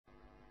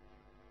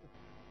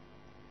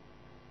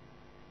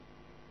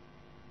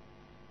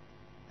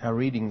Our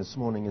reading this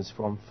morning is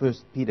from 1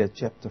 Peter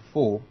chapter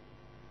 4,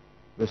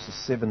 verses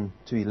 7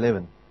 to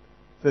 11.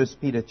 1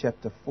 Peter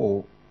chapter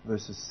 4,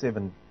 verses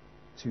 7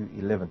 to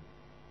 11.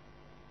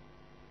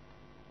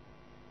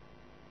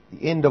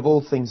 The end of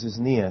all things is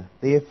near.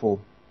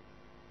 Therefore,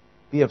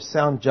 be of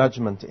sound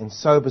judgment and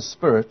sober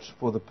spirit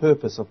for the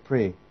purpose of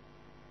prayer.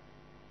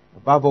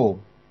 Above all,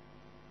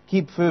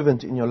 keep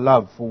fervent in your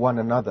love for one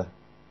another,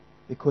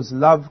 because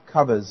love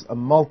covers a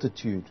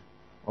multitude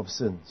of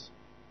sins.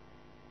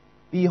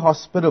 Be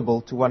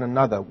hospitable to one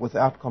another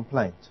without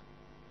complaint.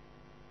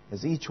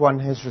 As each one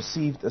has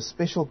received a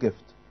special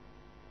gift,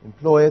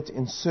 employ it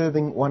in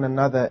serving one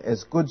another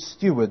as good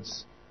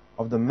stewards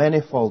of the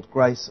manifold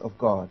grace of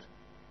God.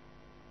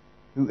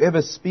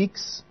 Whoever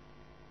speaks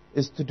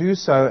is to do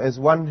so as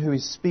one who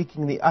is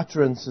speaking the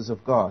utterances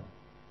of God.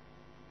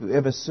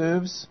 Whoever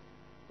serves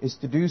is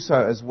to do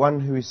so as one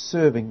who is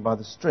serving by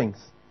the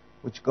strength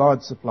which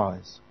God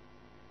supplies,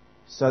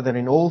 so that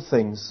in all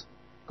things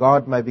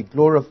God may be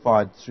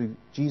glorified through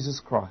Jesus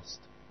Christ,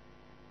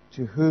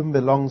 to whom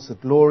belongs the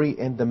glory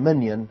and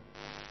dominion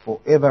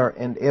forever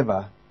and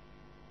ever.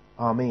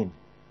 Amen.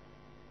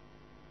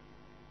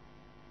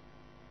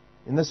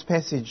 In this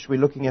passage we're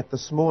looking at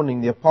this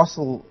morning, the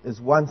apostle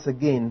is once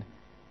again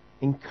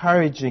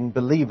encouraging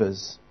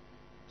believers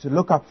to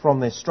look up from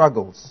their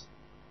struggles,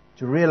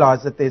 to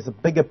realize that there's a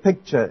bigger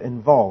picture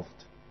involved,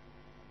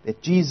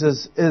 that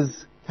Jesus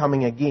is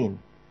coming again.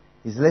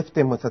 He's left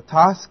them with a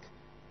task,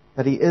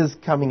 but He is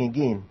coming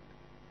again.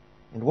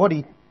 And what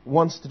He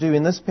wants to do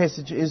in this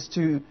passage is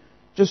to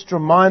just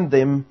remind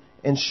them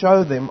and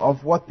show them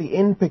of what the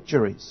end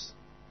picture is,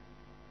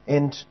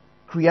 and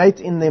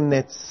create in them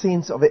that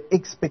sense of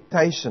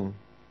expectation.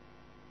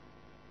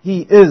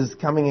 He is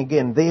coming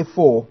again.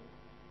 Therefore,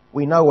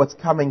 we know what's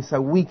coming so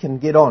we can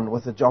get on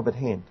with the job at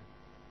hand.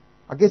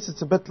 I guess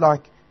it's a bit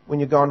like when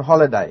you go on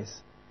holidays.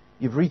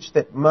 You've reached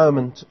that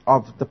moment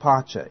of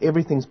departure.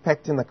 Everything's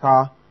packed in the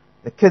car.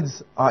 The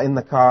kids are in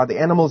the car.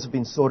 The animals have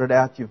been sorted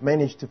out. You've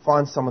managed to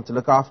find someone to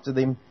look after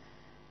them.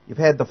 You've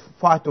had the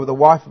fight with the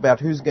wife about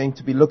who's going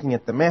to be looking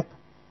at the map.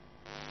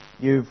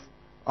 You've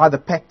either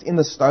packed in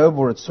the stove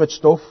or it's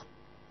switched off.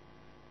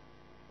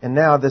 And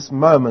now this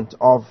moment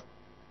of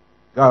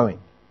going.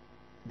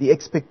 The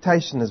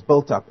expectation is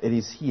built up. It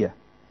is here.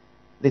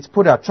 Let's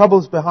put our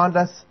troubles behind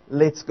us.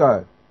 Let's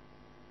go.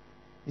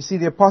 You see,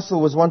 the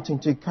apostle was wanting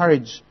to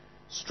encourage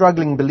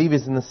struggling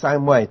believers in the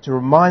same way, to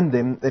remind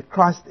them that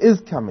Christ is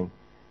coming,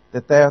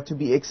 that they are to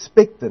be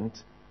expectant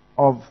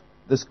of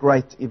this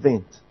great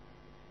event.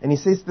 And he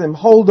says to them,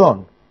 hold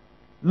on,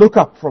 look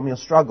up from your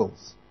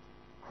struggles.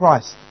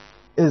 Christ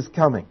is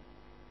coming.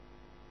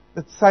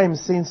 That same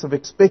sense of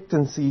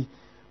expectancy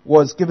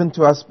was given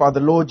to us by the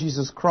Lord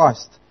Jesus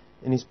Christ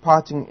in His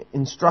parting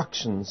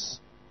instructions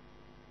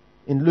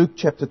in Luke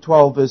chapter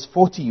 12 verse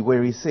 40,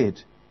 where He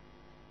said,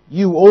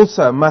 you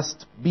also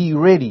must be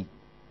ready,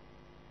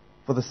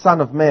 for the Son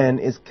of Man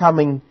is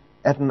coming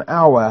at an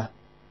hour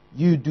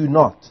you do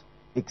not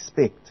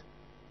expect.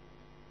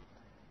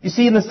 You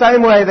see, in the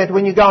same way that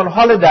when you go on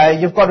holiday,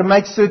 you've got to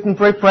make certain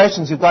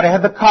preparations. You've got to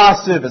have the car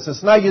service.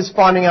 It's no use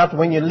finding out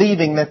when you're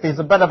leaving that there's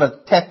a bit of a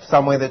tap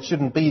somewhere that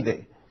shouldn't be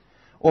there.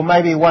 Or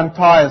maybe one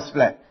tire's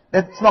flat.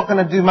 That's not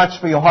going to do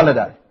much for your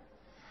holiday.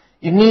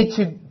 You need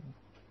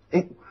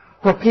to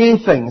prepare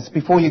things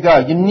before you go.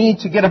 You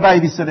need to get a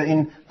babysitter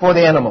in for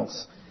the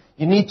animals.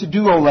 You need to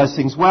do all those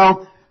things.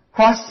 Well,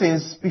 Christ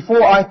says,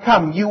 before I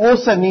come, you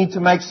also need to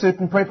make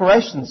certain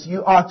preparations.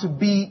 You are to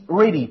be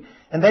ready.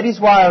 And that is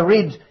why I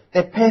read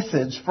that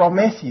passage from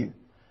Matthew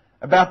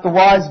about the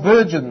wise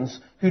virgins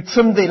who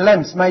trimmed their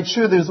lamps, made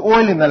sure there was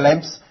oil in the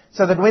lamps,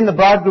 so that when the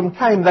bridegroom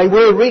came, they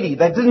were ready.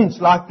 They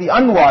didn't, like the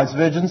unwise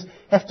virgins,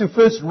 have to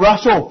first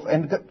rush off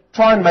and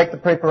try and make the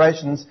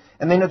preparations,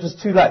 and then it was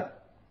too late.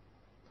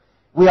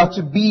 We are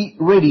to be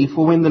ready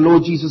for when the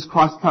Lord Jesus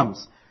Christ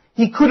comes.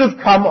 He could have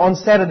come on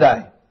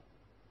Saturday.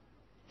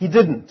 He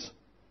didn't.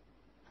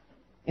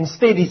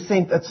 Instead, He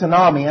sent a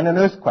tsunami and an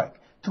earthquake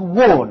to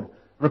warn,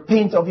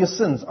 repent of your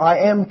sins. I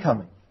am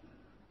coming.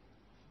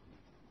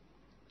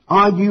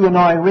 Are you and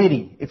I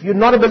ready? If you're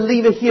not a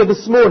believer here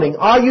this morning,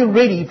 are you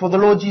ready for the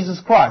Lord Jesus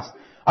Christ?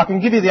 I can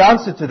give you the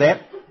answer to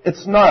that.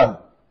 It's no.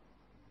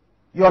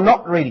 You are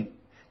not ready.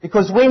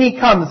 Because when He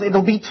comes,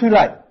 it'll be too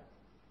late.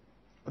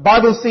 The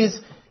Bible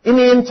says, in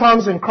the end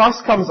times when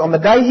Christ comes, on the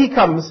day He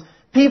comes,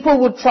 people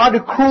will try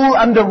to crawl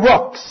under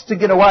rocks to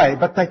get away,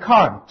 but they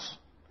can't.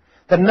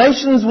 The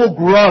nations will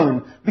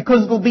groan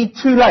because it will be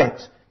too late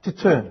to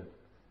turn.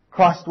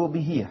 Christ will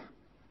be here.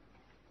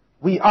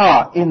 We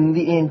are in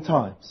the end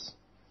times.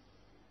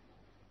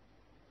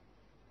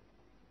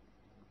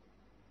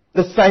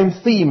 The same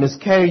theme is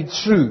carried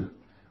through.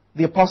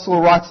 The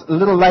apostle writes a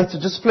little later,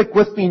 just flick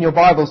with me in your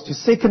Bibles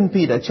to 2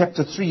 Peter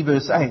chapter 3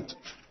 verse 8.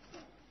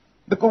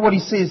 Look at what he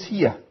says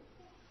here.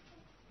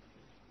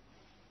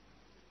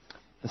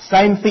 The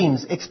same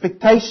themes,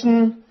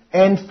 expectation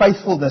and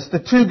faithfulness. The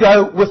two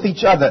go with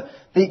each other.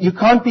 You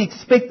can't be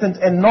expectant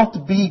and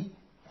not be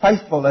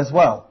faithful as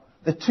well.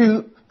 The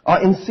two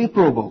are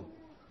inseparable.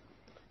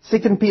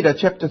 2 Peter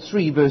chapter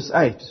 3 verse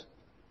 8.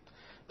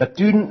 But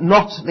do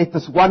not let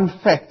this one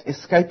fact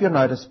escape your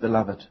notice,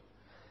 beloved,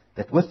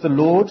 that with the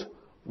Lord,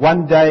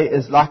 one day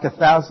is like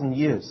 1,000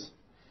 years,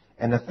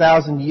 and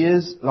 1,000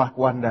 years like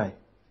one day.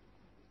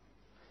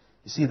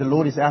 You see, the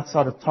Lord is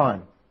outside of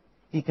time.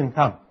 He can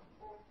come.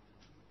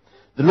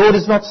 The Lord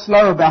is not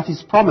slow about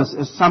His promise,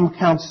 as some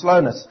count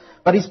slowness,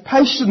 but is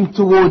patient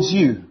towards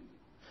you,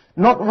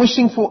 not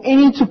wishing for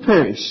any to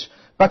perish,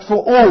 but for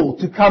all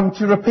to come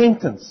to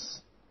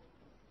repentance.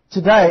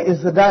 Today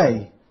is the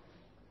day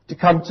to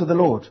come to the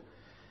Lord.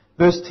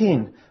 Verse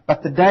 10,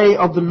 but the day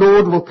of the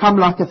Lord will come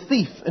like a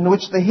thief, in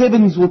which the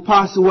heavens will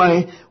pass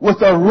away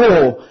with a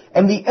roar,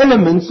 and the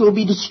elements will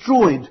be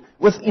destroyed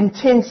with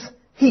intense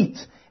heat,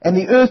 and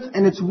the earth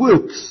and its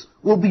works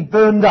will be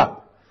burned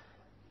up.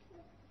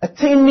 A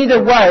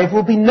 10-meter wave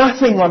will be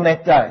nothing on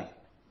that day.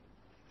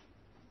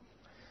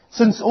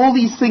 Since all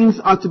these things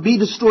are to be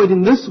destroyed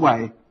in this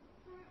way,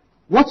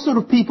 what sort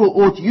of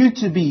people ought you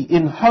to be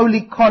in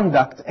holy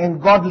conduct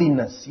and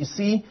godliness? You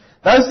see,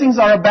 those things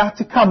are about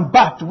to come,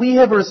 but we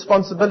have a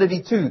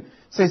responsibility too,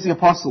 says the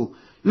apostle.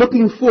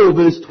 Looking for,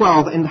 verse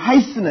 12, and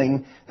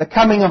hastening the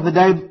coming of the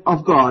day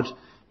of God,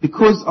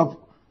 because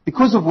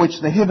of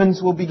which the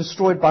heavens will be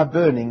destroyed by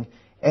burning,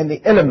 and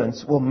the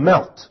elements will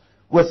melt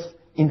with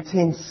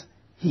intense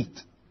heat.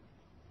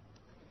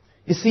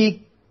 You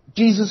see,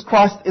 Jesus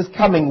Christ is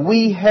coming.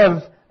 We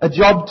have a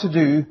job to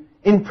do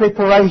in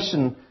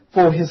preparation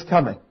for His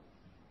coming.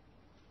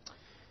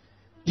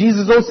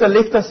 Jesus also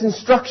left us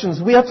instructions.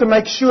 We have to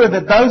make sure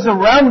that those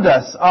around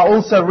us are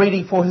also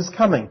ready for His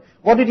coming.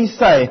 What did He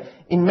say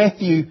in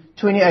Matthew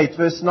 28,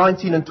 verse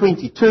 19 and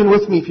 20? Turn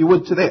with me, if you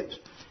would, to that.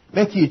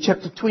 Matthew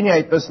chapter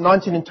 28, verse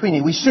 19 and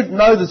 20. We should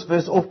know this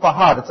verse off by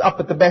heart. It's up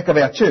at the back of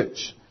our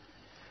church.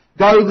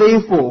 Go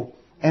therefore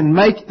and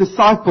make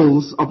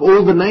disciples of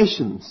all the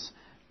nations,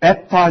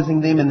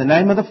 baptizing them in the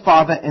name of the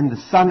Father and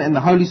the Son and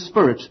the Holy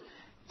Spirit,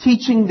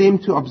 teaching them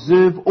to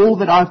observe all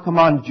that I have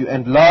commanded you.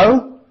 And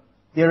lo,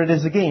 here it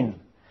is again.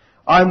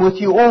 I am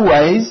with you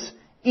always,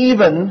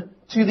 even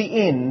to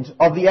the end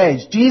of the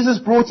age. Jesus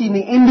brought in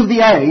the end of the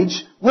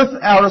age with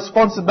our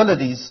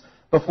responsibilities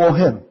before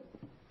Him.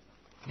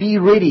 Be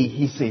ready,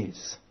 He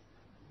says.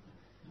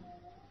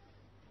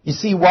 You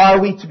see, why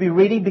are we to be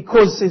ready?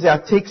 Because, says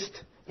our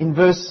text in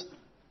verse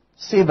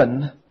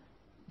 7,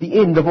 the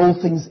end of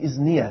all things is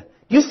near.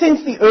 Do you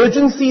sense the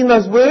urgency in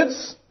those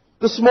words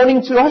this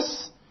morning to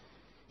us?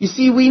 You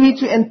see, we need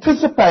to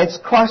anticipate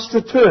Christ's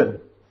return.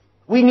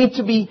 We need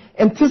to be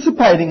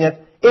anticipating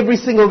it every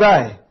single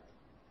day.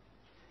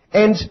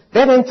 And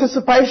that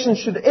anticipation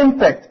should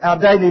impact our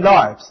daily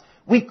lives.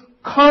 We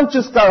can't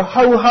just go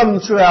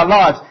ho-hum through our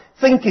lives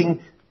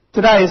thinking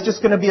today is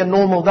just going to be a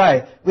normal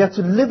day. We have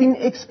to live in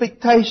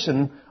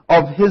expectation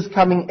of His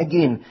coming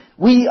again.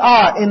 We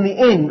are in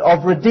the end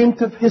of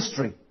redemptive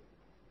history.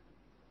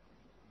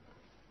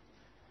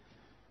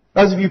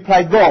 Those of you who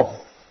play golf,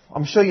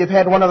 I'm sure you've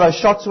had one of those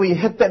shots where you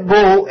hit that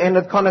ball and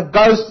it kind of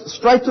goes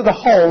straight to the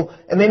hole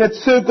and then it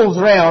circles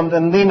round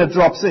and then it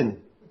drops in.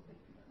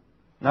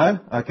 No?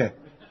 Okay.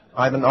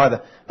 I haven't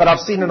either. But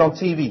I've seen it on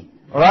TV.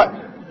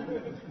 Alright?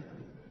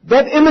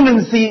 That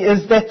imminency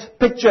is that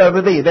picture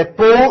over there. That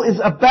ball is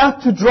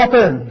about to drop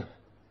in.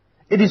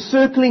 It is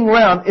circling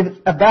round. It's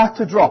about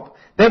to drop.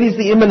 That is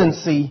the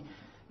imminency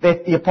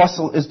that the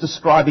apostle is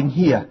describing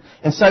here.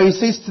 And so he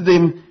says to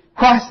them,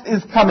 Christ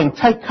is coming.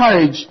 Take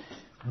courage.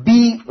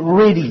 Be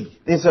ready.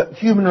 There's a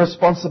human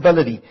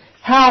responsibility.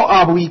 How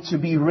are we to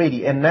be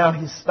ready? And now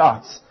he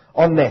starts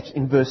on that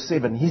in verse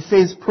 7. He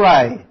says,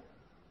 pray.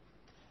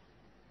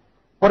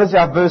 What does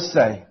our verse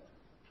say?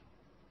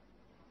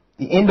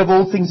 The end of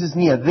all things is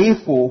near.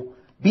 Therefore,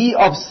 be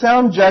of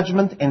sound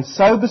judgment and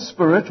sober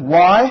spirit.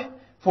 Why?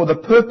 For the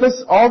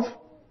purpose of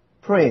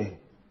prayer.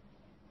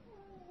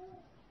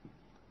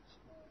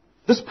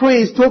 This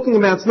prayer is talking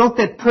about, it's not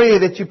that prayer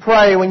that you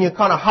pray when you're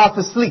kind of half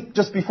asleep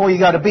just before you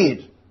go to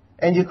bed.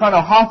 And you're kind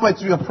of halfway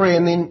through your prayer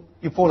and then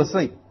you fall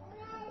asleep.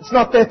 It's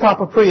not that type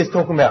of prayer he's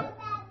talking about.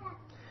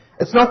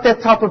 It's not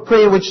that type of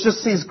prayer which just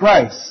says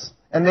grace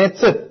and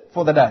that's it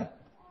for the day.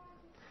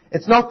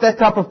 It's not that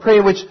type of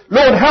prayer which,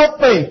 Lord, help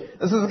me.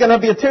 This is going to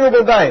be a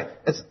terrible day.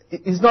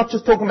 He's not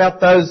just talking about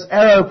those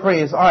arrow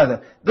prayers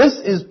either. This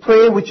is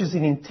prayer which is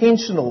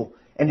intentional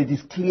and it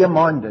is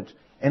clear-minded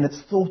and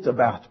it's thought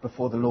about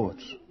before the Lord.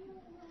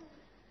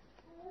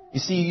 You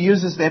see, he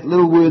uses that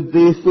little word,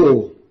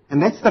 therefore.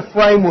 And that's the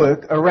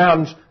framework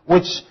around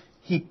which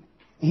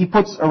he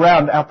puts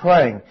around our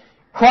praying.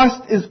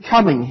 Christ is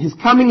coming. His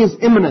coming is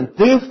imminent.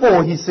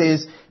 Therefore, he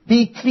says,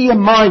 be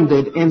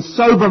clear-minded and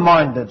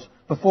sober-minded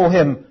before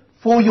Him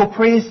for your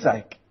prayer's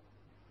sake.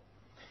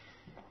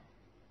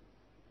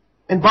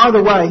 And by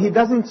the way, he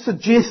doesn't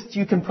suggest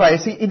you can pray.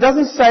 See, he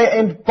doesn't say,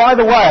 and by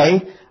the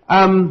way,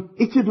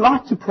 if you'd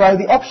like to pray,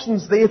 the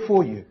option's there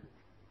for you.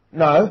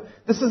 No,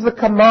 this is the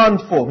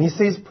command form. He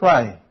says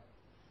pray.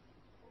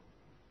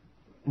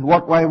 In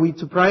what way are we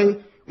to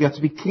pray? We have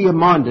to be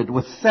clear-minded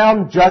with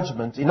sound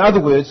judgment. In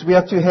other words, we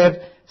have to have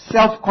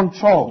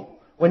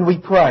self-control when we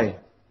pray.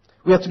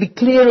 We have to be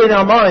clear in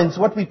our minds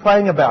what we're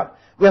praying about.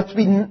 We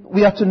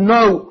have to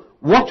know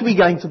what we're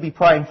going to be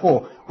praying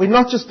for. We're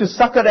not just to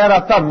suck it out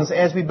our thumbs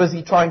as we're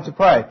busy trying to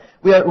pray.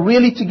 We are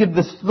really to give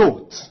this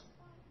thought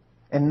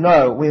and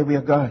know where we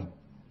are going.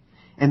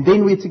 And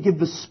then we're to give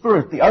the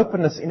Spirit the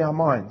openness in our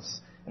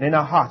minds and in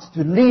our hearts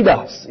to lead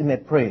us in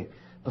that prayer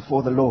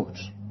before the Lord.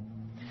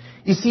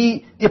 You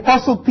see, the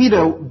Apostle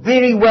Peter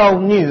very well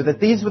knew that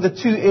these were the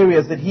two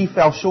areas that he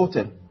fell short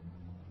in.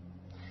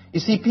 You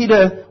see,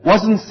 Peter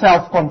wasn't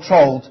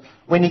self-controlled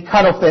when he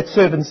cut off that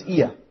servant's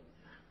ear.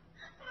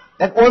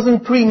 That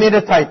wasn't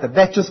premeditated.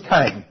 That just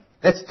came.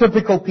 That's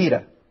typical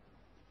Peter.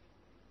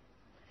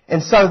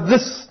 And so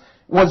this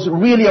was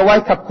really a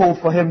wake-up call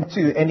for him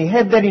too. And he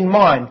had that in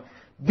mind.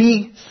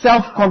 Be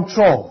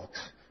self-controlled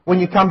when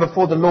you come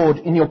before the Lord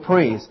in your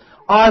prayers.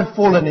 I've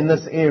fallen in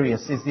this area,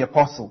 says the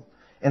apostle.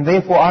 And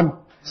therefore I'm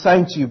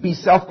saying to you, be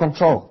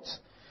self-controlled.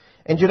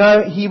 And you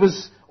know, he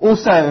was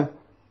also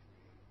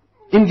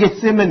in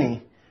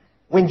Gethsemane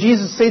when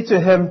Jesus said to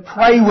him,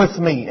 pray with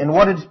me. And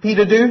what did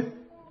Peter do?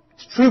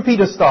 It's true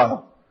Peter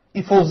style.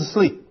 He falls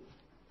asleep.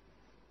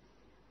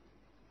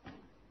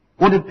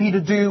 What did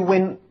Peter do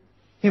when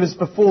he was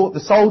before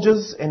the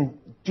soldiers and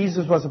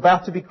Jesus was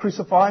about to be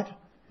crucified?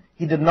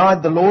 He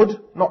denied the Lord,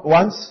 not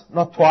once,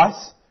 not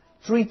twice,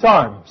 3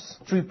 times,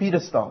 true Peter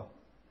style.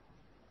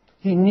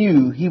 He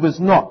knew he was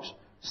not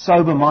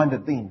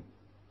sober-minded then.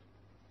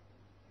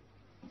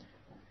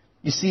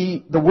 You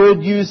see, the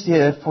word used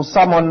here for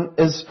someone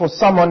is for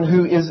someone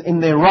who is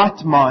in their right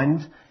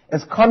mind,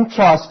 as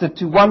contrasted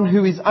to one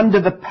who is under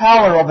the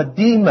power of a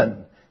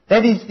demon.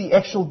 That is the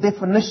actual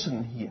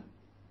definition here.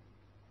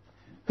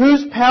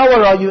 Whose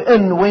power are you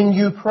in when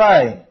you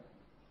pray?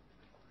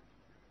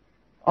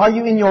 Are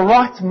you in your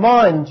right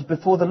mind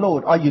before the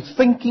Lord? Are you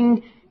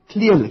thinking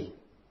clearly?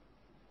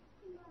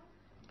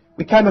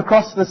 We came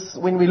across this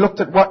when we looked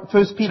at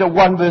 1 Peter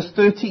 1 verse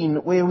 13,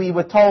 where we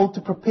were told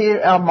to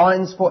prepare our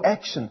minds for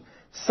action.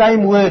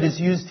 Same word is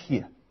used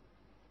here.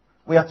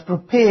 We are to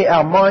prepare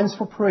our minds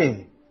for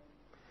prayer.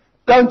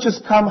 Don't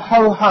just come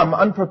ho-hum,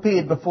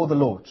 unprepared before the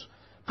Lord.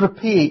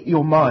 Prepare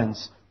your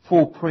minds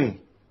for prayer.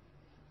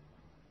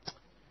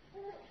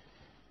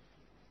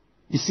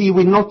 You see,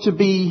 we're not to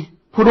be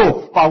put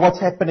off by what's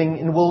happening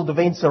in world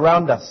events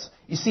around us.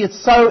 You see,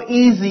 it's so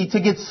easy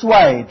to get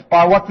swayed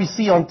by what we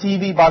see on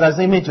TV, by those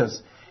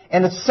images.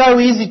 And it's so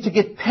easy to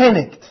get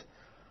panicked.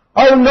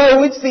 Oh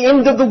no, it's the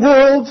end of the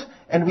world.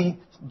 And we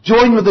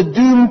join with the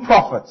doom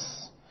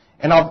prophets.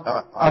 And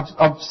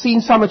I've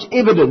seen so much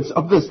evidence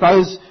of this.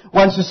 Those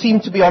ones who seem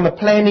to be on the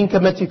planning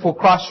committee for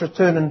Christ's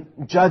return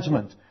and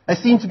judgment. They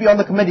seem to be on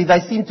the committee. They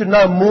seem to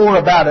know more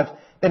about it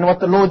than what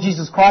the Lord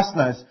Jesus Christ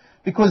knows.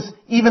 Because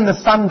even the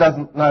Son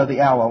doesn't know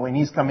the hour when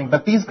He's coming.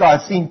 But these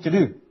guys seem to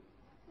do.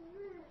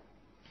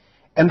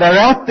 And they're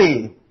out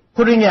there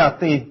putting out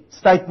their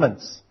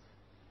statements.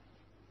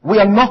 We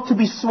are not to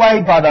be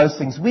swayed by those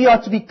things. We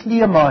are to be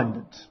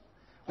clear-minded.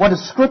 What the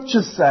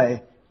Scriptures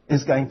say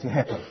is going to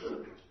happen.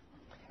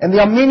 And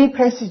there are many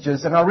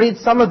passages, and I read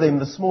some of them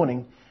this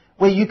morning,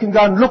 where you can go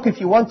and look if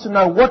you want to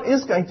know what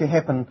is going to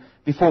happen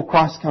before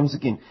Christ comes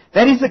again.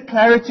 That is the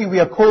clarity we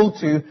are called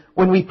to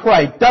when we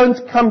pray.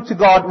 Don't come to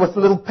God with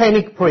little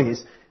panic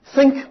prayers.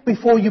 Think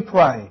before you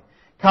pray.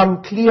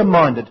 Come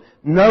clear-minded.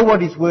 Know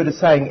what His Word is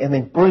saying, and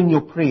then bring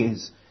your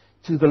prayers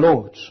to the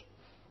Lord.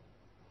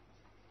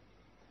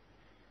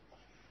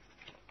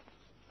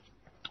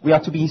 We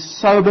are to be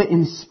sober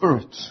in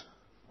spirit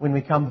when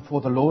we come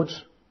before the Lord.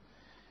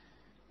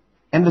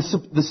 And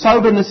the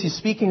soberness He's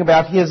speaking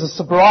about here is a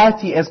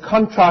sobriety as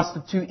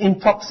contrasted to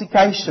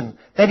intoxication.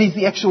 That is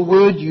the actual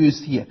word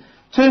used here.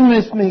 Turn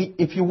with me,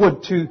 if you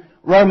would, to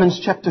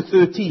Romans chapter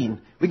 13.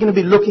 We're going to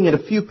be looking at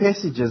a few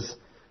passages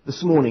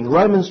this morning.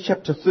 Romans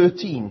chapter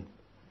 13,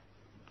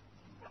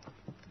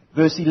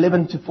 verse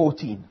 11 to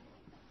 14.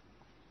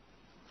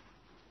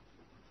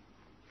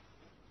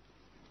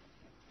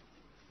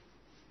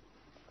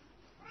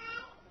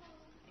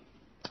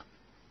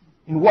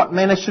 In what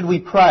manner should we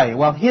pray?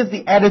 Well, here's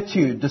the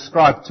attitude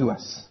described to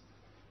us.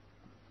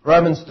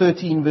 Romans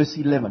 13, verse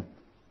 11.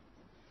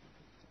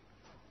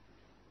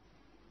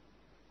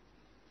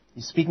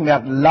 He's speaking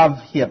about love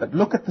here, but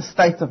look at the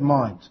state of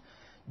mind.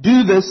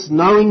 Do this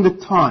knowing the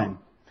time,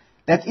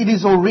 that it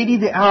is already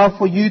the hour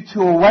for you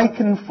to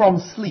awaken from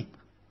sleep.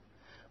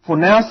 For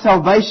now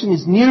salvation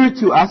is nearer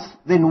to us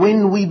than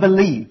when we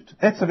believed.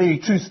 That's a very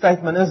true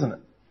statement, isn't it?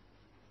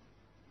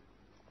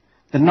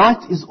 The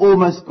night is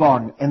almost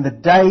gone, and the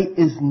day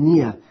is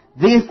near.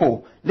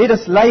 Therefore, let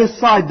us lay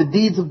aside the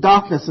deeds of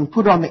darkness and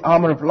put on the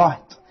armor of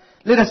light.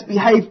 Let us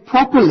behave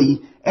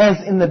properly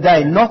as in the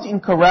day, not in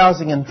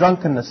carousing and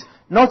drunkenness,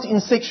 not in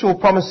sexual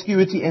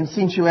promiscuity and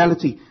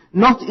sensuality,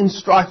 not in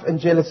strife and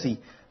jealousy.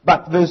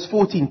 But, verse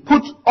 14,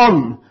 put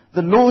on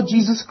the Lord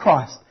Jesus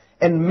Christ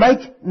and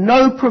make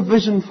no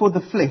provision for the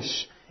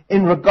flesh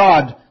in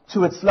regard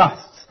to its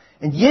lusts.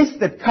 And yes,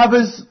 that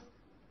covers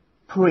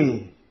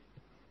prayer.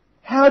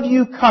 How do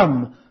you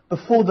come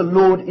before the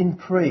Lord in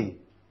prayer?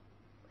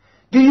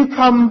 Do you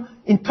come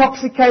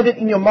intoxicated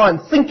in your mind,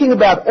 thinking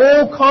about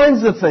all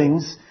kinds of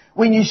things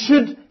when you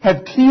should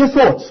have clear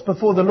thoughts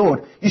before the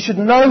Lord. You should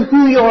know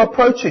who you're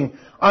approaching.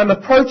 I'm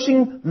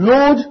approaching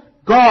Lord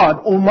God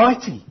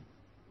Almighty.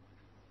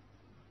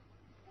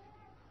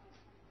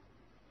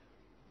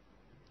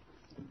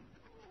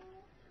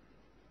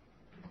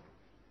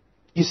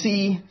 You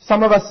see,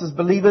 some of us as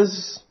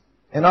believers,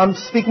 and I'm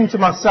speaking to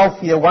myself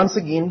here once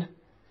again,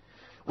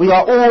 we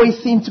are always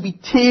seem to be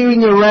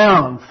tearing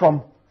around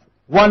from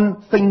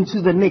one thing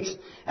to the next.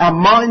 Our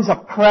minds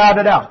are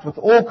crowded out with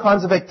all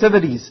kinds of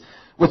activities,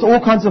 with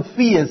all kinds of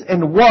fears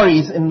and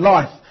worries in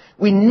life.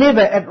 We're never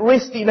at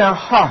rest in our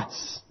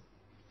hearts.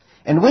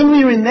 And when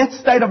we're in that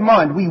state of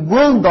mind, we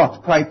will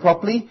not pray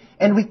properly,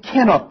 and we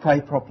cannot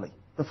pray properly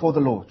before the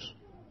Lord.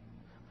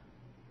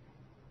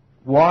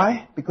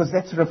 Why? Because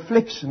that's a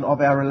reflection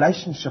of our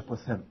relationship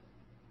with Him.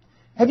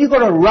 Have you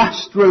got a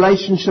rushed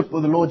relationship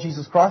with the Lord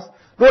Jesus Christ?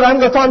 Lord, I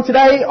haven't got time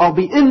today. I'll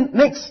be in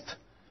next.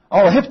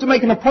 I'll have to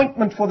make an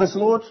appointment for this,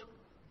 Lord.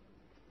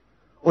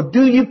 Or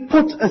do you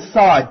put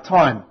aside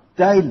time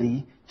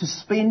daily to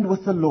spend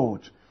with the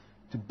Lord,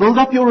 to build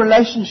up your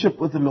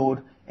relationship with the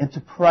Lord, and to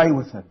pray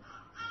with Him?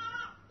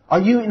 Are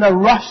you in a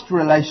rushed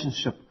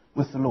relationship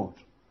with the Lord?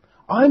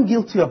 I'm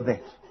guilty of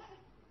that.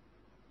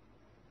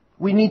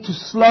 We need to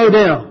slow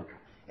down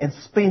and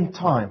spend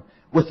time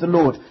with the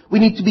Lord. We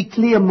need to be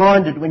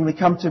clear-minded when we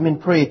come to Him in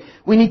prayer.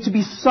 We need to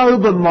be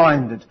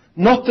sober-minded,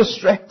 not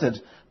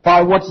distracted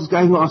by what is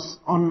going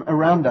on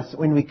around us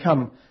when we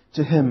come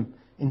to Him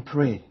in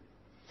prayer.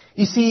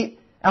 You see,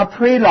 our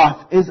prayer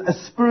life is a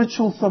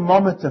spiritual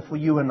thermometer for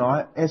you and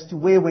I as to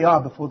where we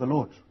are before the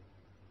Lord.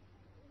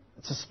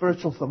 It's a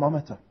spiritual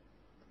thermometer.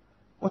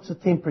 What's the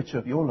temperature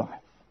of your life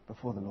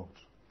before the Lord?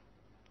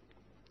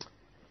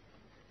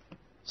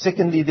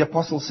 Secondly, the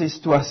apostle says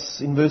to us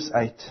in verse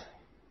 8,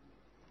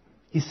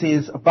 he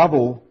says, above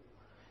all,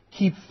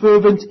 keep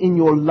fervent in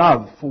your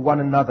love for one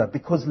another,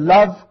 because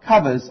love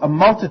covers a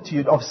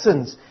multitude of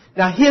sins.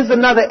 Now here's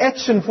another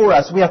action for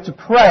us. We have to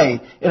pray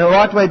in a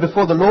right way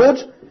before the Lord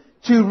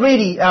to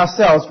ready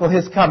ourselves for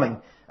His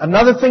coming.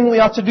 Another thing we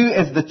are to do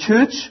as the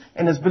church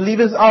and as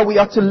believers we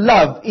are to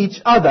love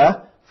each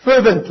other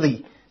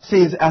fervently,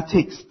 says our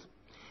text.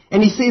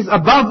 And he says,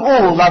 above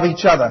all, love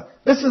each other.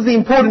 This is the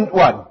important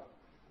one.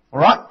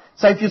 Alright?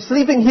 So if you're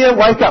sleeping here,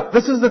 wake up.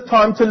 This is the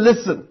time to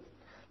listen.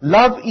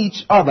 Love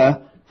each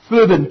other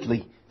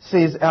fervently,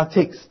 says our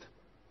text.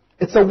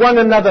 It's a one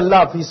another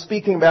love he's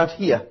speaking about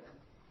here.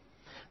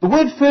 The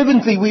word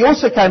fervently we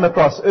also came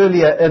across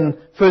earlier in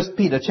 1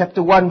 Peter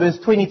chapter 1 verse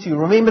 22.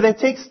 Remember that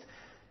text?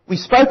 We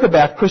spoke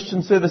about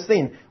Christian service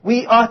then.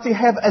 We are to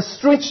have a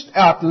stretched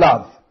out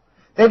love.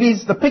 That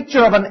is the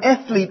picture of an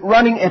athlete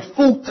running at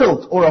full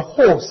tilt, or a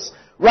horse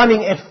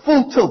running at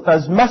full tilt.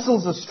 Those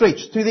muscles are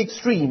stretched to the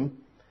extreme.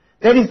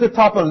 That is the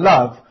type of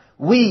love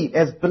we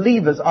as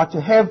believers are to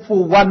have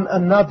for one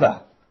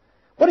another.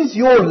 What is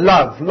your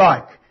love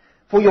like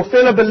for your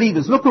fellow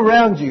believers? Look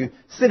around you,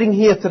 sitting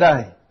here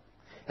today.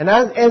 And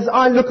as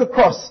I look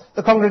across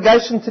the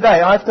congregation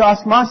today, I have to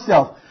ask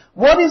myself,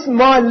 what is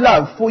my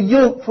love for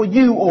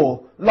you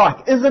all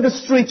like? Is it a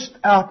stretched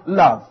out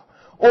love?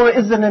 Or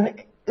is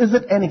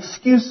it an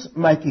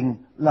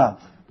excuse-making love?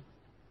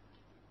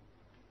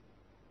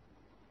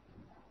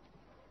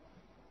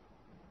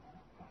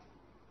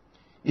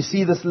 You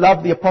see, this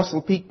love the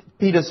Apostle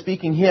Peter is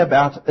speaking here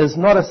about is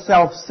not a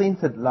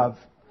self-centered love,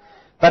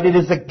 but it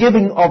is a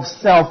giving of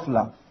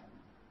self-love.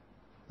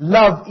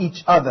 Love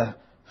each other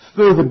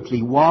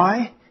fervently.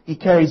 Why? He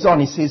carries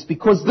on. He says,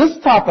 because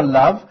this type of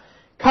love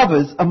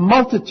covers a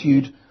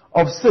multitude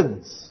of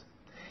sins.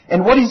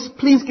 And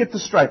please get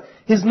this straight.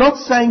 He's not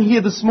saying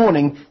here this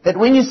morning that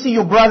when you see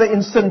your brother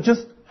in sin,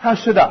 just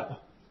hush it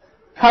up.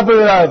 Cover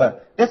it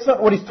over. That's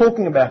not what he's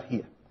talking about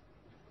here.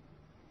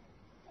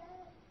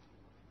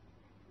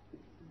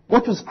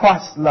 What was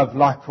Christ's love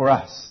like for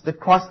us? Did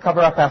Christ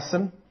cover up our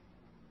sin?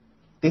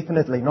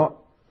 Definitely not.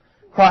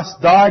 Christ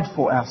died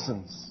for our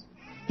sins.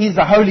 He's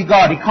a holy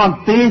God. He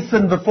can't bear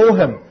sin before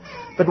Him.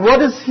 But what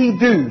does He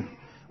do?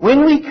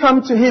 When we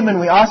come to Him and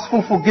we ask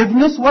for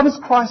forgiveness, what does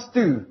Christ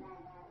do?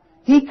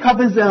 He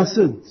covers our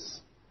sins.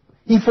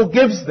 He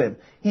forgives them.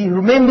 He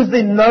remembers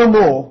them no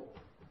more.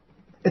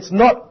 It's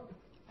not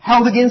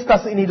held against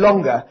us any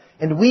longer.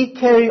 And we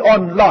carry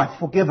on life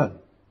forgiven,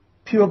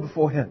 pure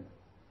before Him.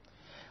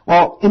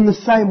 Well, in the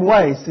same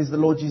way, says the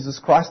Lord Jesus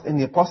Christ and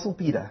the Apostle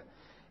Peter,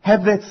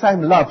 have that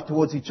same love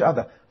towards each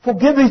other.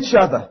 Forgive each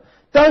other.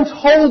 Don't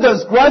hold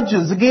those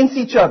grudges against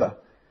each other.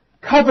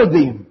 Cover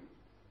them.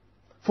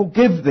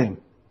 Forgive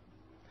them.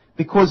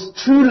 Because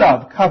true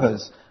love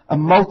covers a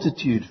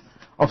multitude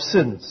of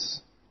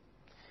sins.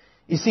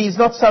 You see, he's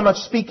not so much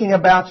speaking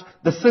about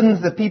the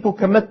sins that people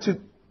commit to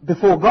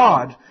before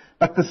God,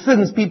 but the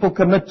sins people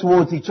commit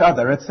towards each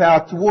other. It's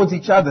our towards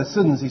each other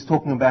sins he's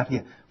talking about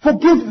here.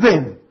 Forgive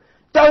them.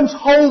 Don't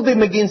hold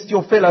them against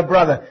your fellow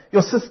brother,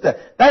 your sister.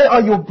 They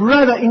are your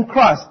brother in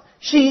Christ.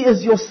 She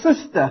is your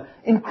sister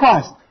in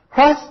Christ.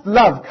 Christ's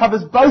love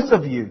covers both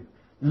of you.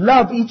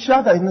 Love each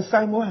other in the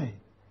same way.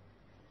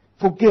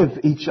 Forgive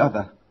each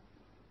other.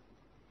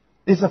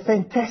 There's a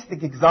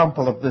fantastic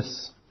example of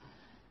this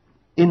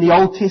in the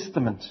Old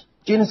Testament.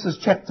 Genesis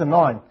chapter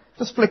 9.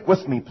 Just flick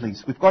with me,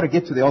 please. We've got to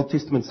get to the Old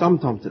Testament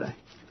sometime today.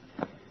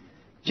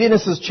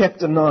 Genesis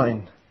chapter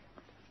 9,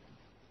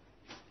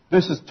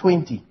 verses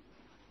 20.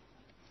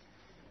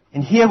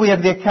 And here we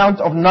have the account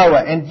of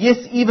Noah. And yes,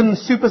 even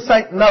Super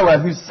Saint Noah,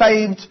 who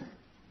saved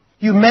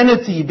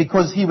humanity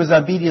because he was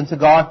obedient to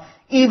God,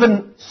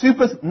 even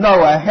Super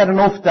Noah had an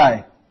off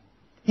day.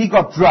 He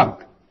got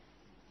drunk.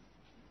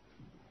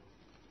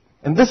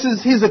 And this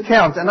is his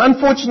account. And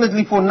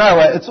unfortunately for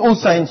Noah, it's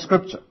also in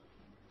Scripture.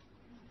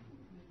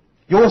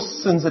 Your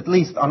sins, at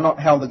least, are not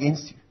held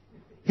against you.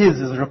 His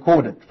is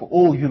recorded for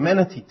all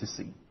humanity to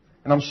see.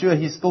 And I'm sure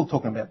he's still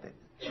talking about that.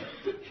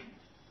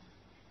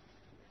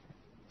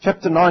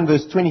 Chapter 9,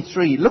 verse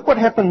 23. Look what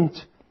happened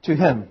to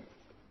him.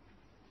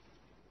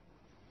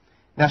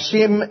 Now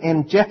Shem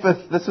and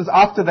Japheth, this is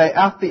after they're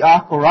out the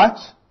ark, alright?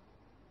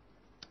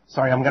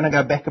 Sorry, I'm going to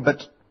go back a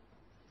bit.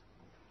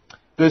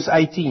 Verse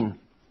 18.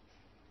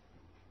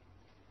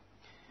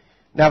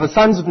 Now the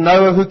sons of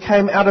Noah who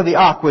came out of the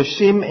ark were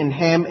Shem and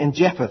Ham and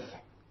Japheth.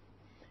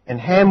 And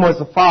Ham was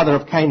the father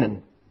of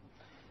Canaan.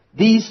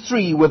 These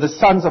three were the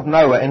sons of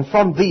Noah, and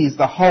from these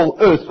the whole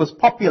earth was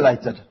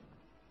populated.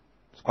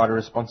 It's quite a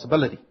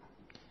responsibility.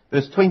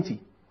 Verse 20.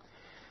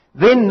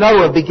 Then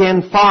Noah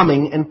began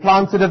farming and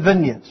planted a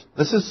vineyard.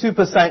 This is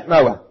Super Saint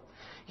Noah.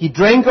 He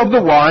drank of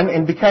the wine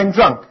and became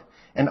drunk,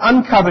 and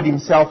uncovered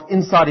himself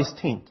inside his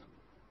tent.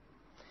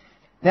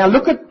 Now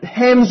look at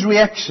Ham's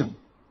reaction,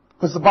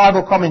 because the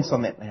Bible comments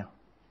on that now.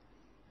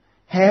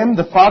 Ham,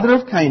 the father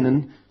of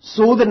Canaan,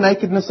 saw the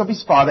nakedness of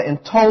his father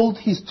and told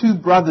his two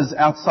brothers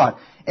outside.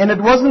 And it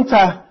wasn't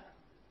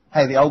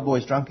hey, the old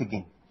boy's drunk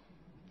again.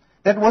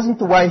 That wasn't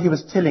the way he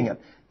was telling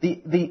it.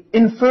 The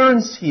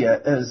inference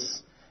here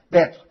is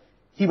that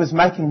he was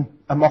making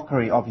a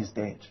mockery of his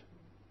dad.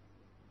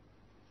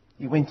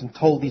 He went and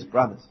told his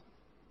brothers.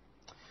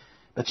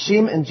 But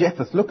Shem and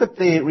Japheth, look at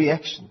their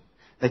reaction.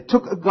 They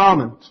took a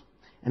garment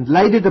and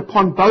laid it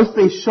upon both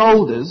their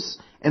shoulders,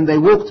 and they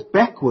walked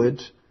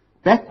backwards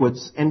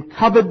and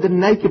covered the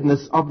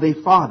nakedness of their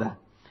father.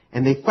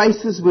 And their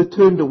faces were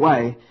turned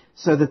away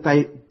so that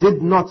they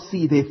did not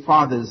see their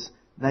father's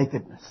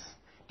nakedness.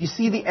 Do you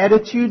see the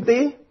attitude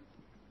there?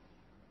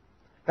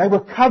 They were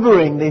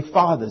covering their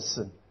father's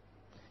sin.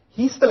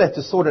 He still had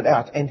to sort it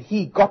out, and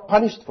he got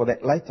punished for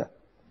that later.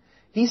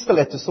 He still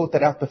had to sort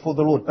that out before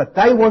the Lord. But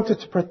they wanted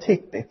to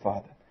protect their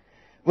father.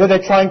 Were they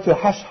trying to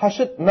hush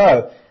it?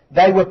 No.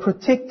 They were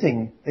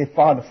protecting their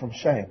father from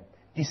shame.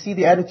 Do you see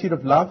the attitude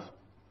of love?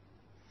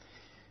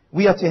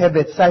 We are to have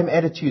that same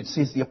attitude,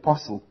 says the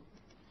apostle.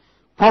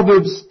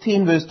 Proverbs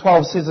 10 verse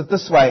 12 says it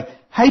this way: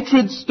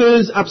 hatred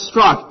stirs up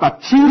strife,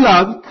 but true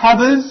love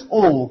covers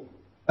all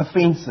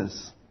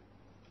offences.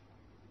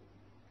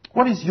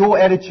 What is your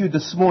attitude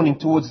this morning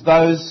towards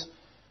those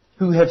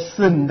who have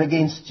sinned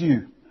against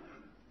you?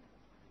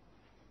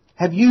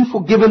 Have you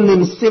forgiven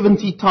them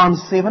 70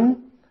 times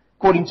 7,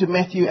 according to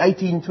Matthew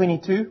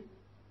 18:22?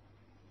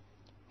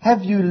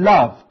 Have you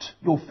loved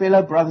your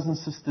fellow brothers and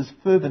sisters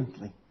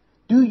fervently?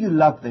 Do you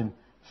love them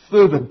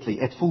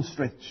fervently at full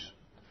stretch?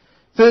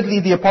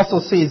 Thirdly, the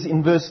apostle says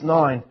in verse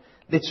 9,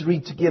 let's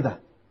read together.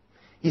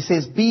 He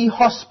says, be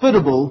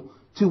hospitable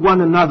to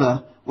one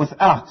another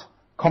without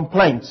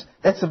complaints.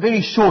 That's a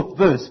very short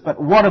verse,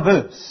 but what a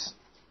verse.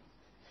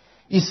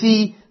 You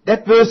see,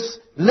 that verse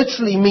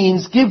literally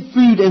means give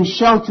food and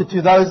shelter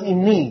to those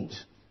in need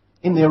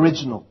in the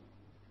original.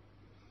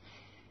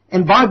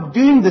 And by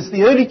doing this,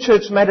 the early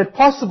church made it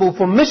possible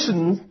for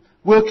mission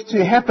work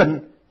to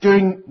happen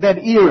during that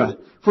era,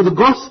 for the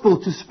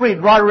gospel to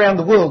spread right around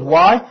the world.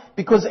 Why?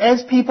 Because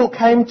as people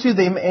came to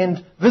them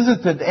and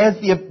visited, as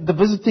the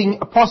visiting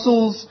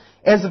apostles,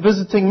 as the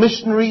visiting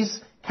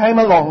missionaries came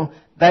along,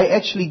 they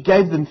actually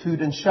gave them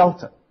food and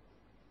shelter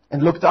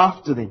and looked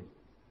after them.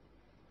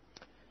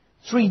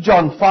 3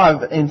 John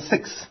 5 and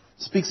 6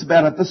 speaks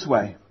about it this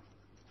way.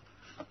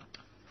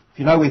 If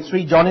you know where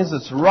 3 John is,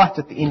 it's right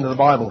at the end of the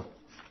Bible,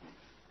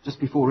 just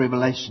before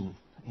Revelation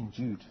in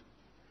Jude.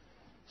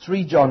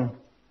 3 John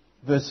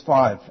verse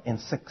 5 and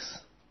 6.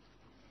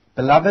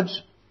 Beloved,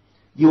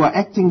 you are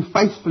acting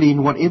faithfully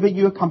in whatever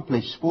you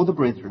accomplish for the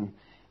brethren,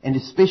 and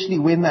especially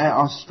when they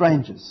are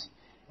strangers,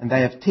 and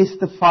they have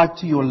testified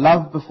to your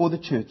love before the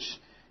church.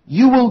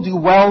 You will do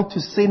well to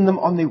send them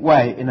on their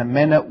way in a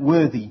manner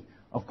worthy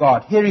of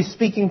God. Here he's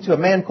speaking to a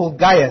man called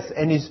Gaius,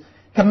 and he's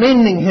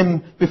commending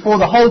him before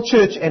the whole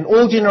church and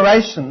all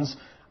generations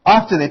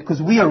after that,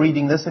 because we are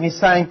reading this, and he's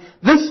saying,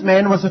 this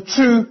man was a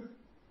true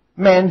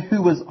man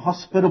who was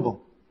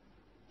hospitable.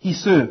 He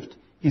served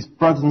his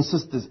brothers and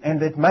sisters,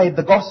 and it made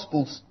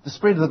the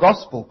spread of the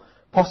gospel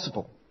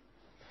possible.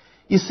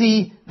 You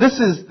see, this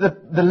is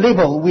the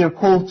level we are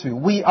called to.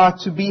 We are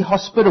to be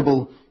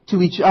hospitable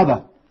to each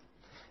other.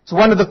 It's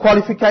one of the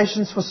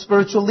qualifications for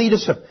spiritual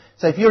leadership.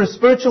 So if you're a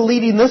spiritual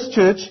leader in this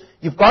church,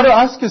 you've got to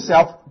ask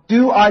yourself,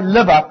 do I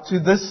live up to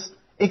this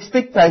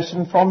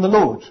expectation from the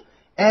Lord?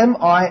 Am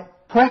I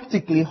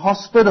practically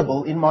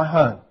hospitable in my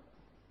home?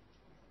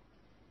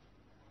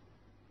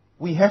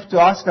 We have to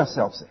ask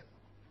ourselves that.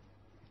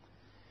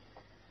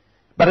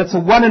 But it's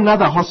a one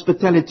another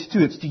hospitality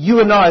too. It's to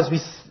you and I as we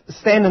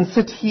stand and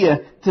sit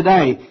here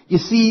today. You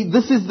see,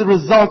 this is the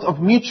result of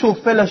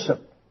mutual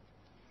fellowship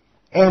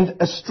and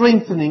a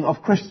strengthening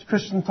of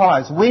Christian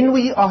ties. When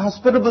we are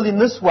hospitable in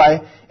this way,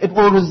 it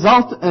will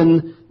result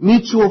in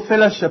mutual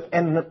fellowship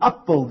and an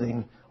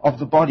upbuilding of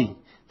the body.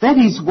 That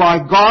is why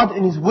God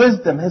in His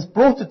wisdom has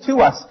brought it to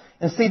us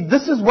and said,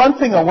 this is one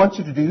thing I want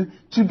you to do,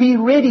 to be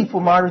ready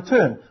for my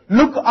return.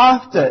 Look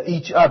after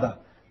each other.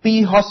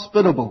 Be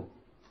hospitable.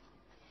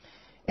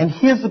 And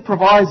here's the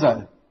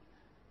proviso,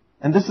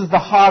 and this is the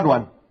hard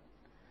one,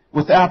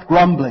 without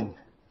grumbling.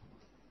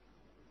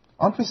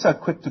 Aren't we so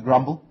quick to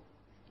grumble?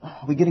 Oh,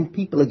 we're getting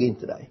people again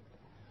today.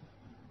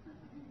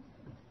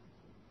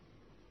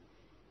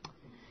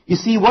 You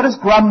see, what does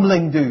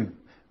grumbling do?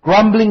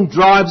 Grumbling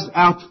drives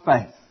out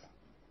faith.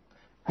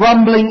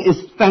 Grumbling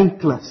is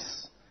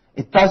thankless.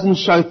 It doesn't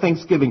show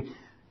thanksgiving.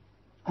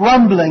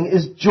 Grumbling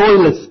is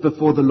joyless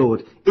before the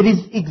Lord. It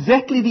is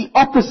exactly the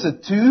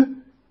opposite to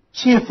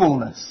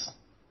cheerfulness.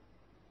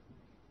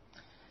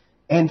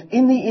 And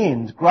in the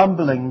end,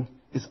 grumbling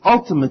is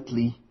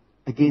ultimately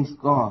against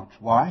God.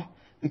 Why?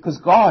 Because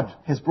God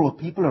has brought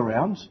people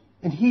around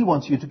and He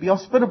wants you to be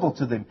hospitable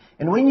to them.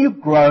 And when you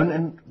groan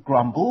and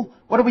grumble,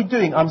 what are we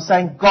doing? I'm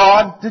saying,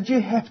 God, did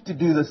you have to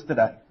do this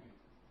today?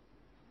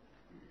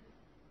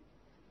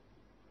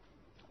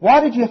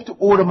 Why did you have to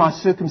order my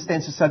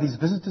circumstances so these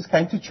visitors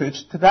came to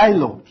church today,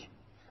 Lord?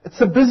 It's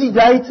a busy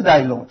day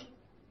today, Lord. Do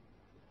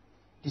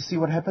you see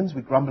what happens?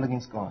 We grumble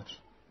against God.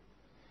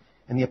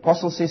 And the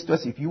apostle says to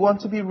us, if you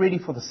want to be ready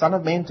for the Son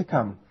of Man to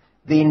come,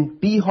 then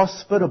be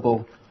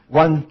hospitable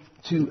one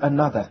to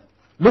another.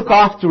 Look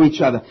after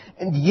each other.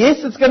 And yes,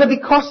 it's going to be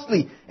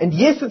costly. And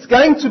yes, it's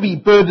going to be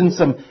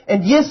burdensome.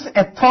 And yes,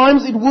 at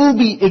times it will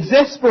be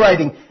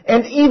exasperating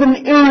and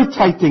even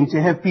irritating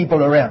to have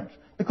people around.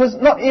 Because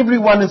not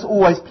everyone is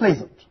always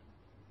pleasant.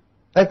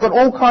 They've got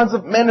all kinds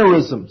of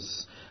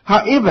mannerisms.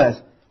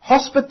 However,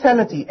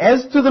 hospitality,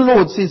 as to the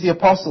Lord, says the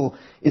apostle,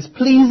 is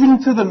pleasing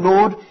to the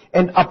Lord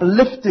and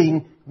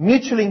uplifting,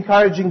 mutually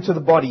encouraging to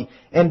the body.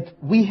 And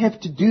we have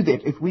to do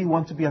that if we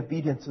want to be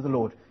obedient to the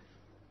Lord.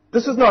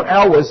 This is not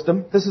our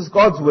wisdom. This is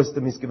God's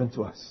wisdom He's given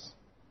to us.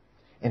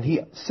 And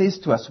He says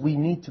to us, we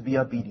need to be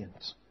obedient.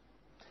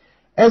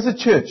 As a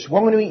church,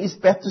 Wanganui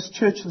East Baptist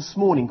Church this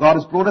morning, God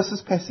has brought us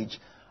this passage.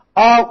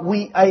 Are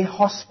we a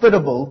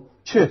hospitable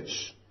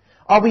church?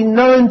 Are we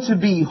known to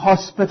be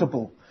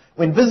hospitable?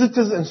 When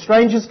visitors and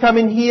strangers come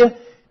in here,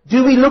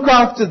 do we look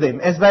after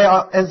them as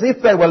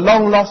if they were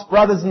long-lost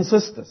brothers and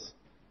sisters?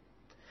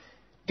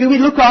 Do we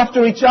look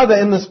after each other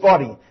in this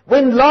body?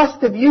 When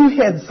last have you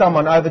had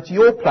someone over to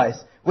your place,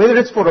 whether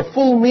it's for a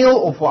full meal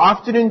or for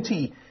afternoon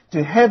tea,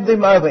 to have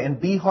them over and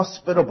be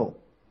hospitable?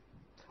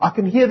 I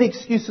can hear the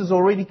excuses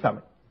already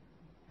coming.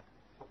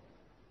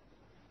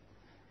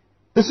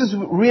 This is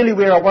really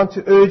where I want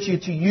to urge you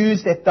to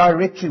use that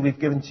directory we've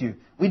given to you.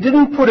 We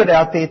didn't put it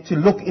out there to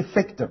look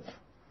effective.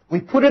 We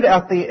put it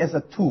out there as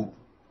a tool.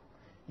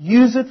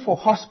 Use it for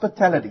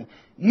hospitality.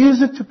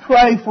 Use it to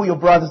pray for your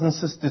brothers and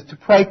sisters, to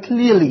pray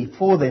clearly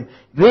for them.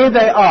 There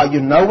they are.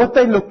 You know what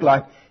they look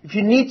like. If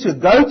you need to,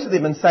 go to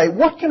them and say,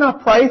 what can I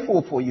pray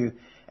for you?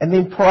 And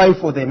then pray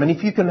for them. And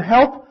if you can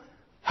help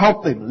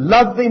them.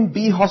 Love them.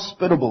 Be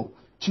hospitable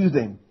to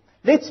them.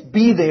 Let's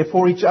be there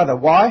for each other.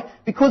 Why?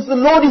 Because the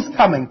Lord is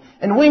coming.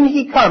 And when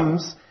He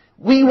comes,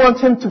 we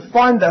want Him to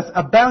find us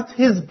about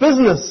His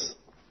business.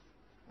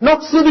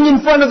 Not sitting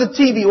in front of the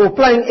TV or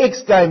playing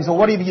X games or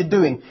whatever you're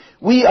doing.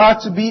 We are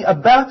to be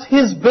about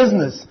His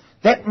business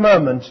that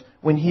moment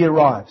when He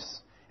arrives.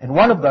 And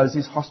one of those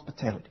is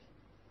hospitality.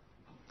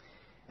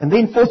 And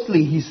then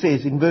fourthly, He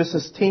says in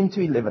verses 10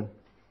 to 11,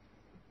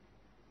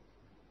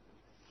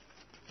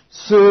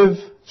 serve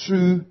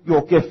through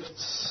your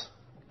gifts.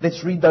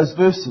 Let's read those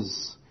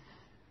verses.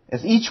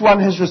 As each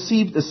one has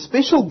received a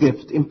special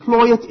gift,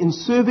 employ it in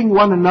serving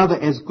one another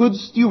as good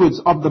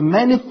stewards of the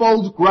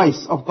manifold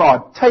grace of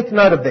God. Take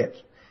note of that.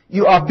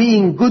 You are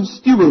being good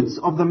stewards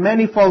of the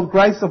manifold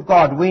grace of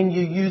God when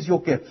you use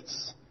your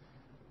gifts.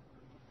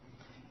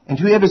 And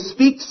whoever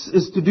speaks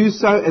is to do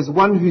so as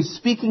one who is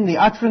speaking the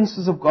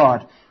utterances of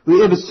God.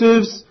 Whoever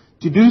serves,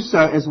 to do so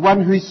as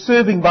one who is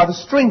serving by the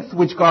strength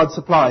which God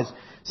supplies,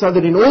 so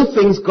that in all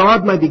things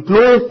God may be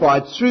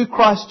glorified through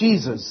Christ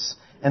Jesus.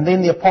 And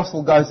then the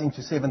apostle goes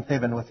into seventh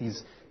heaven with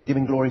his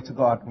giving glory to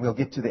God. And we'll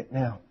get to that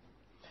now.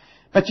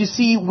 But you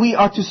see, we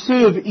are to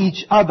serve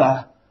each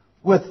other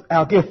with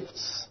our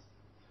gifts.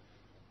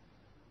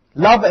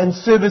 Love and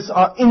service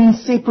are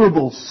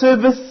inseparable.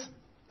 Service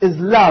is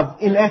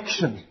love in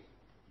action.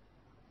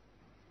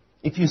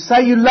 If you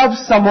say you love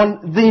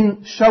someone,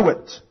 then show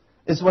it,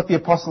 is what the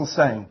apostle's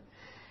saying.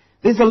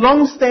 There's a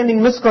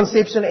long-standing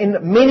misconception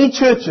in many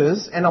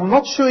churches, and I'm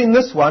not sure in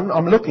this one,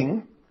 I'm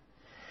looking,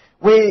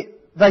 where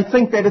they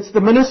think that it's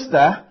the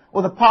minister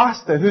or the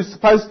pastor who's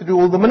supposed to do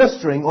all the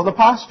ministering or the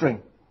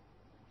pastoring.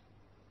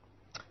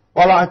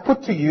 Well, I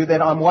put to you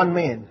that I'm one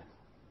man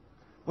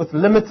with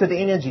limited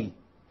energy.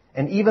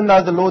 And even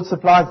though the Lord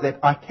supplies that,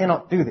 I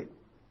cannot do that.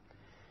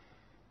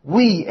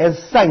 We as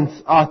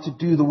saints are to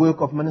do the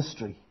work of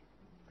ministry.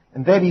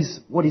 And that is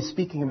what he's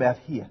speaking about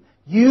here.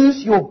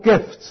 Use your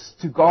gifts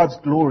to God's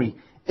glory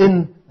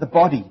in the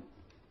body.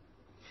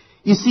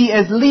 You see,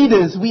 as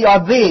leaders, we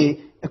are there,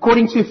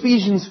 according to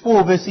Ephesians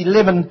 4, verse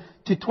 11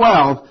 to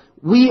 12,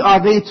 we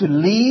are there to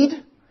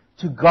lead,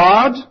 to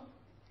guard,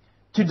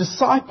 to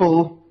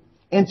disciple,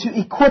 and to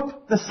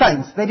equip the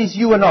saints. That is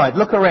you and I.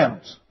 Look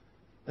around.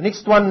 The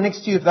next one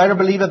next to you, if they're a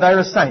believer, they're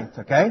a saint,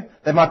 okay?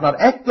 They might not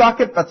act like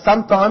it, but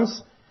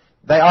sometimes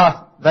they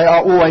are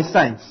always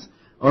saints.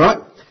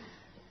 Alright?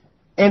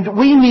 And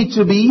we need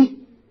to be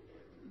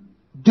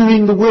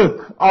doing the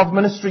work of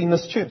ministry in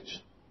this church.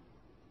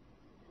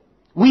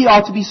 We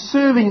are to be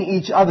serving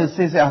each other,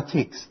 says our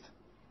text.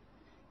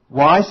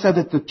 Why? So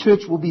that the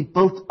church will be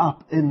built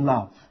up in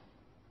love.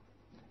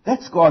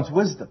 That's God's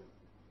wisdom.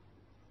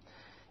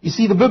 You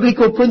see, the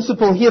biblical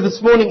principle here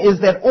this morning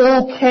is that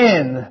all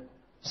can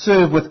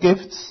serve with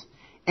gifts,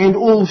 and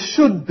all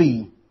should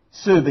be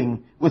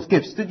serving with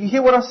gifts. Did you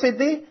hear what I said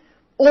there?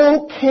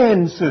 All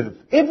can serve.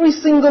 Every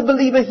single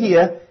believer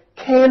here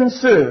can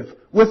serve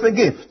with a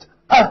gift.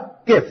 A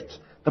gift.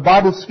 The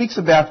Bible speaks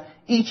about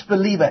each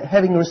believer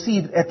having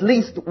received at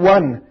least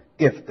one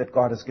gift that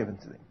God has given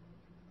to them.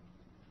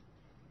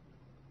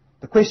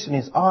 The question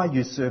is, are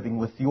you serving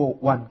with your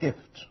one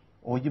gift?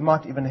 Or you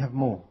might even have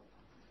more.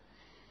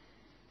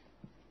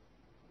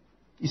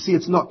 You see,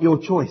 it's not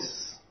your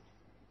choice.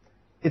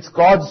 It's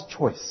God's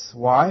choice.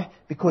 Why?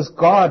 Because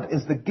God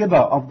is the giver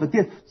of the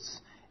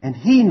gifts. And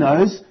He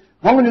knows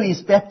Whanganui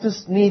East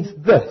Baptist needs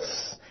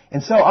this.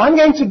 And so I'm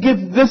going to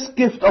give this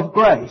gift of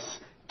grace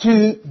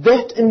to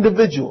that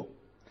individual.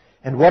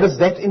 And what does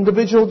that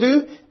individual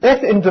do?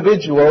 That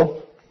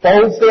individual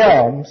folds their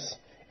arms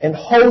and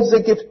holds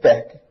their gift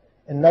back,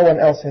 and no one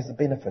else has the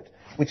benefit,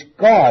 which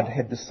God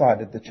had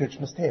decided the church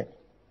must have. Do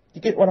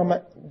you get what I'm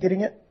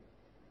getting at?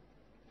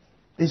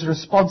 There's a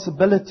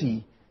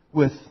responsibility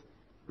with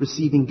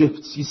receiving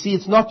gifts. You see,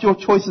 it's not your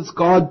choice, it's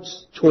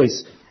God's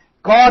choice.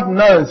 God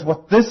knows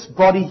what this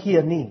body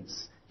here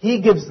needs.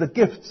 He gives the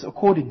gifts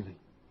accordingly.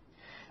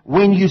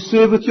 When you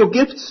serve with your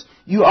gifts,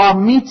 you are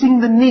meeting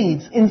the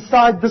needs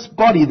inside this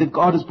body that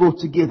God has brought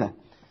together.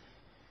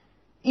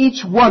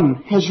 Each one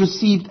has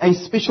received a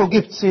special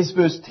gift, says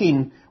verse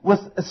 10, with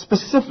a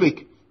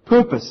specific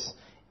purpose.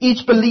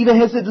 Each believer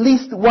has at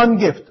least one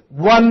gift,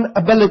 one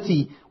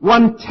ability,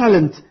 one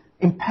talent,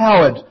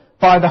 empowered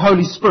by the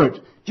Holy Spirit.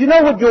 Do you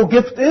know what your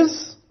gift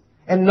is?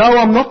 And no,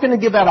 I'm not going to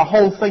give out a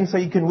whole thing so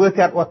you can work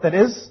out what that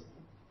is.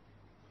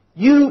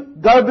 You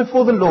go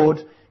before the Lord,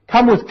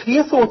 come with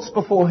clear thoughts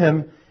before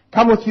Him,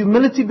 come with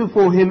humility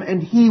before Him,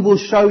 and He will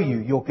show you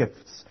your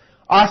gifts.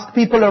 Ask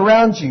people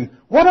around you,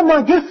 what are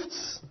my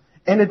gifts?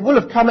 And it will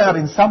have come out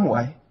in some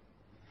way.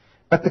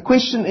 But the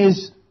question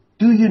is,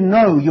 do you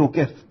know your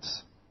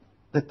gifts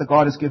that the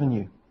God has given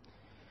you?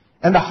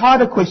 And the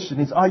harder question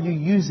is, are you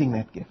using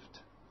that gift?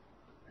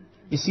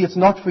 You see, it's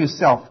not for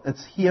yourself,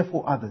 it's here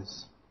for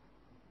others.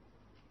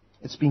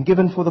 It's been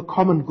given for the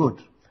common good.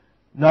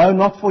 No,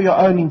 not for your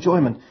own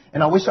enjoyment.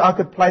 And I wish I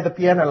could play the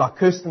piano like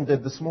Kirsten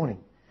did this morning.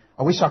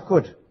 I wish I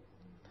could.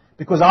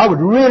 Because I would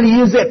really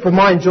use that for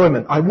my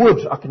enjoyment. I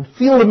would. I can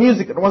feel the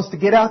music. It wants to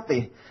get out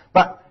there.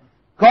 But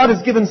God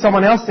has given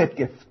someone else that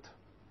gift.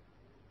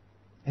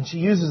 And she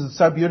uses it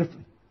so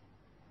beautifully.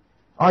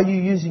 Are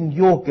you using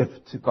your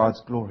gift to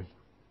God's glory?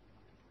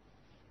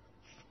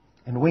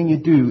 And when you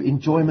do,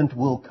 enjoyment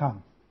will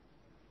come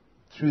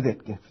through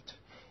that gift.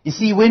 You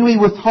see, when we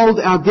withhold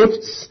our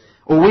gifts,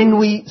 or when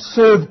we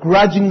serve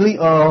grudgingly,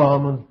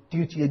 I'm on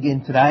duty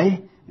again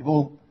today.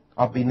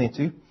 I've been there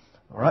too.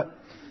 Alright.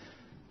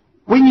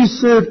 When you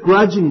serve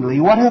grudgingly,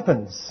 what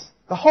happens?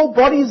 The whole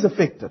body is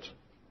affected.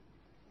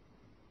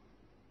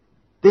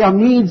 There are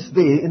needs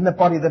there in the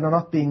body that are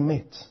not being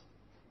met.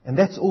 And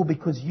that's all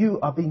because you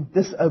are being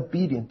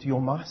disobedient to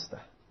your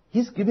master.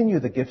 He's given you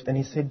the gift and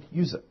He said,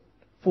 use it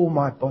for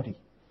my body.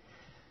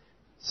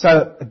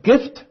 So a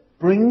gift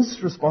brings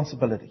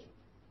responsibility.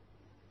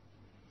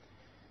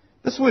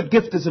 This word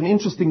gift is an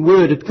interesting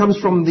word. It comes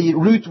from the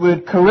root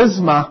word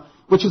charisma,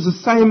 which is the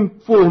same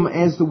form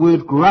as the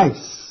word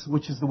grace,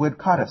 which is the word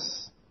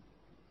charis.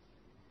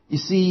 You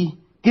see,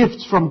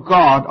 gifts from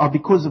God are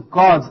because of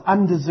God's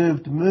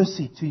undeserved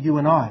mercy to you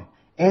and I,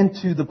 and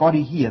to the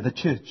body here, the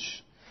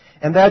church.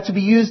 And they are to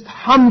be used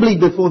humbly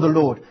before the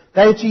Lord.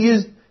 They are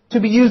to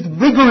be used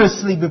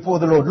vigorously before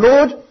the Lord.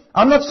 Lord,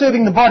 I'm not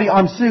serving the body,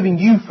 I'm serving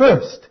you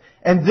first.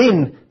 And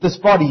then this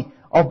body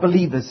of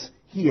believers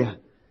here.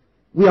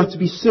 We are to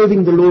be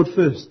serving the Lord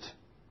first.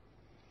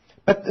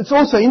 But it's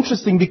also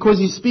interesting because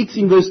he speaks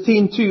in verse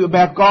 10 too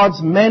about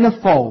God's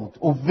manifold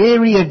or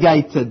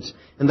variegated.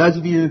 And those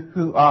of you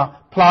who are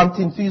plant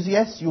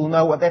enthusiasts, you'll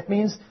know what that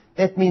means.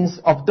 That means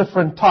of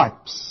different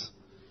types.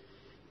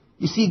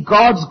 You see,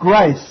 God's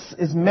grace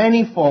is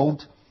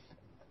manifold,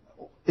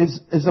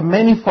 is a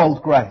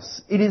manifold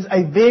grace. It is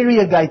a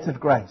variegated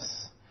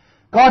grace.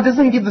 God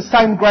doesn't give the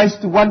same grace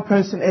to one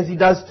person as He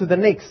does to the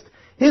next.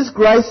 His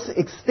grace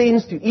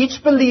extends to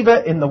each believer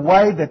in the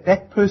way that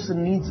that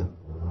person needs it.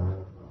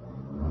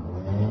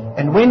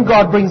 And when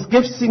God brings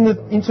gifts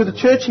into the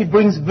church, He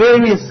brings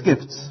various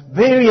gifts,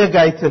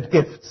 variegated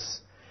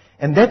gifts.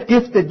 And that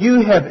gift that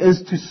you have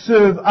is to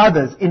serve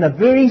others in a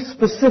very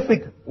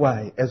specific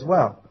way as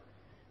well,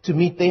 to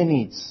meet their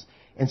needs.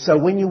 And so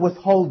when you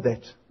withhold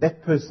that,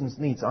 that person's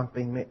needs aren't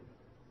being met.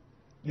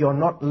 You're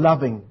not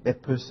loving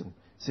that person,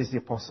 says the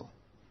apostle.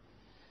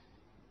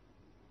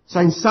 So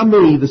in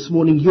summary this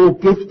morning, your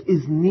gift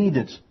is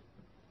needed.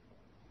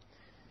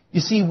 You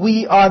see,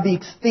 we are the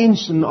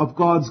extension of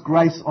God's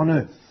grace on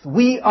earth.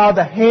 We are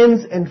the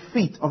hands and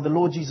feet of the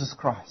Lord Jesus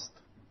Christ.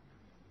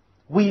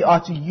 We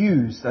are to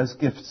use those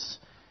gifts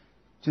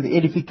to the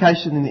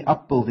edification and the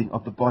upbuilding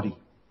of the body.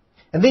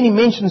 And then he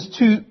mentions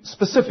two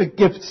specific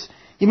gifts.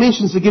 He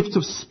mentions the gift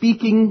of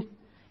speaking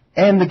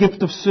and the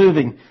gift of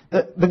serving.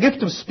 The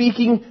gift of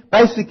speaking,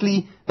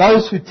 basically,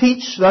 those who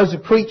teach, those who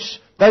preach,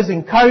 those who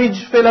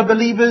encourage fellow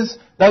believers,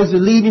 those who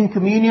lead in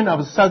communion. I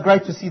was so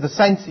great to see the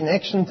saints in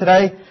action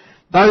today.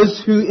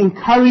 Those who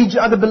encourage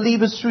other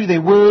believers through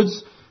their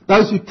words.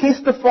 Those who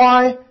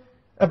testify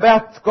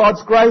about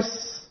God's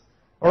grace.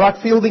 All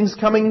right, Fielding's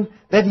coming.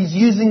 That is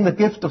using the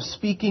gift of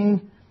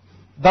speaking.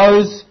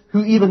 Those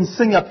who even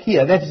sing up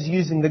here, that is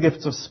using the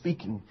gifts of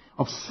speaking,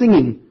 of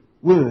singing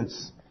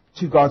words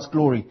to God's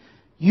glory.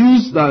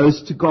 Use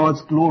those to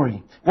God's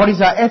glory. What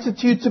is our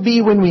attitude to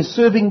be when we're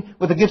serving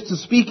with the gifts of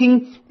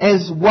speaking?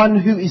 As one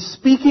who is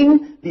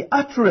speaking the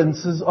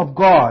utterances of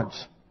God.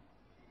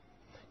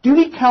 Do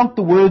we count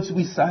the words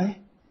we say?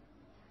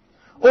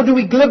 Or do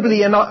we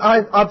glibly, and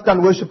I've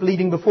done worship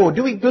leading before,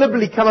 do we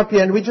glibly come up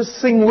here and we just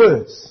sing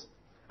words?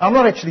 I'm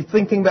not actually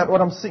thinking about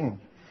what I'm singing.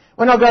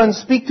 When I go and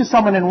speak to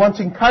someone and want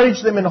to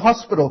encourage them in a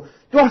hospital,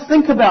 do I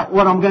think about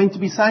what I'm going to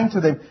be saying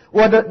to them?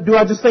 Or do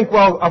I just think,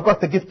 well, I've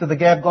got the gift of the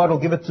gab, God will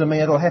give it to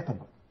me, it'll happen.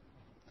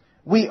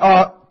 We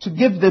are to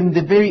give them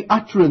the very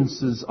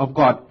utterances of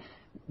God.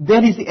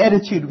 That is the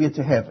attitude we are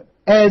to have,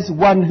 as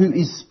one who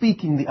is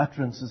speaking the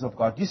utterances of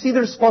God. Do you see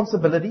the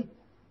responsibility?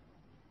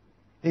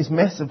 There's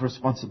massive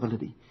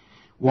responsibility.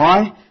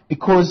 Why?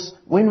 Because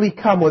when we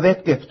come with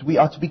that gift, we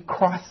are to be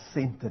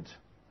Christ-centered.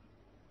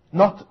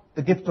 Not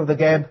the gift of the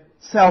gab,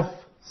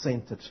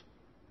 self-centered.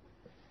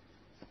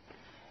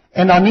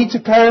 And I need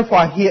to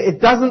clarify here, it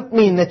doesn't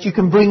mean that you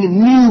can bring a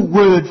new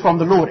word from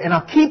the Lord. And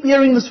I keep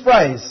hearing this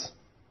phrase,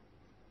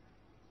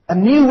 a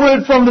new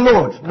word from the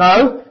Lord.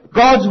 No,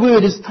 God's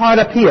word is tied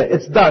up here.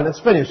 It's done. It's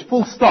finished.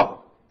 Full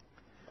stop.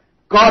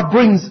 God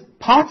brings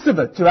parts of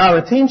it to our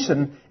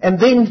attention, and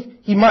then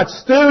He might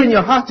stir in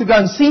your heart to go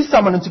and see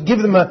someone and to give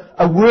them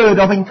a word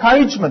of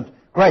encouragement.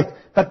 Great.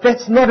 But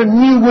that's not a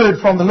new word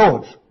from the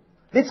Lord.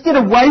 Let's get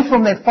away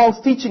from that false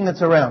teaching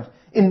that's around.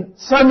 In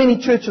so many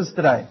churches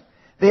today,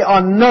 there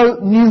are no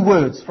new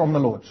words from the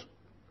Lord.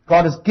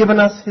 God has given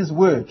us His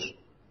word.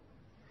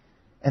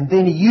 And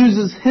then He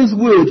uses His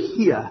word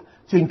here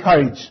to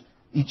encourage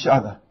each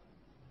other.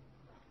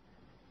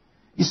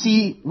 You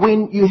see,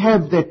 when you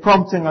have that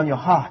prompting on your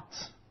heart,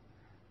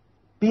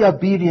 be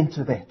obedient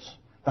to that.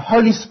 The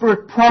Holy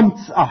Spirit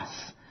prompts us.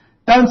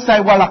 Don't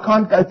say, well, I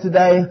can't go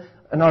today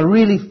and I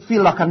really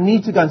feel like I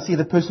need to go and see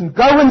the person.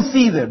 Go and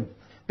see them.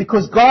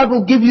 Because God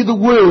will give you the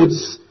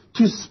words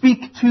to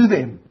speak to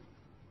them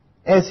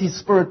as His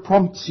Spirit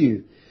prompts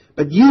you.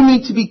 But you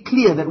need to be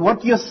clear that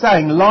what you're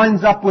saying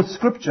lines up with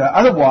Scripture.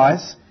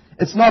 Otherwise,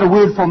 it's not a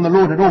word from the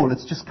Lord at all.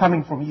 It's just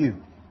coming from you.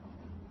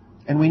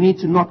 And we need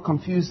to not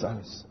confuse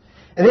those.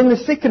 And then the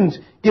second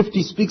gift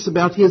he speaks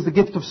about here is the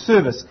gift of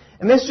service.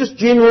 And that's just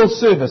general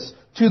service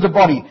to the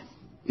body.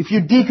 If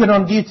you're deacon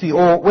on duty,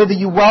 or whether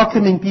you're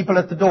welcoming people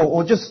at the door,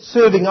 or just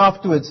serving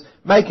afterwards,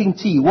 making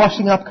tea,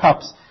 washing up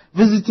cups,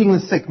 visiting the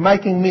sick,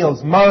 making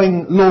meals,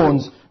 mowing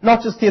lawns,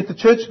 not just here at the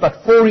church,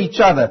 but for each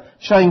other,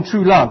 showing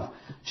true love.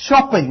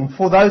 Shopping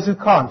for those who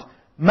can't.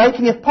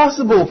 Making it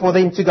possible for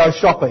them to go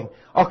shopping.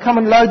 I'll come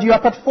and load you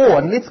up at 4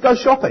 and let's go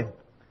shopping.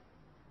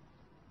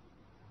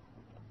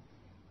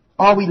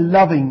 Are we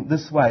loving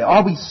this way?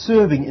 Are we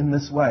serving in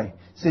this way?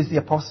 Says the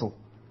apostle.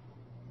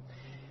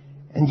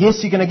 And yes,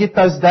 you're going to get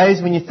those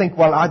days when you think,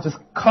 well, I just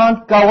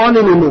can't go on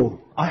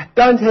anymore. I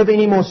don't have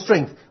any more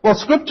strength. Well,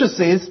 Scripture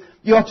says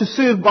you are to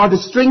serve by the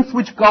strength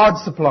which God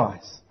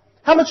supplies.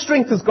 How much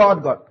strength has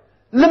God got?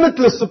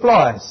 Limitless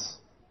supplies.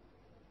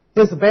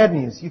 Here's the bad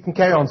news. You can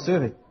carry on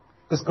serving.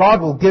 Because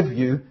God will give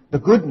you, the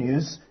good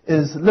news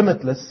is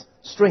limitless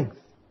strength.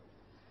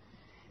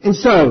 And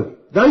so,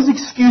 those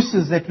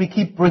excuses that we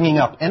keep bringing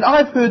up, and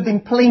I've heard them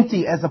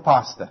plenty as a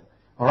pastor.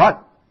 Alright?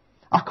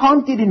 I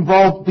can't get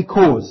involved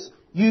because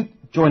you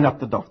join up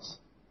the dots.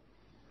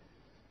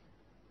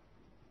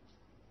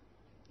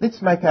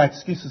 Let's make our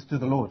excuses to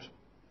the Lord.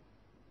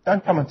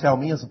 Don't come and tell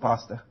me as a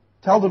pastor.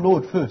 Tell the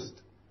Lord first.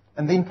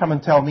 And then come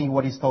and tell me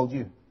what He's told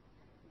you.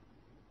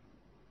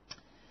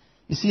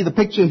 You see, the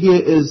picture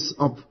here is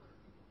of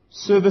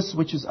service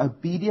which is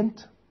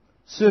obedient,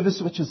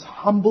 service which is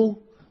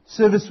humble,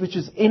 service which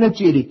is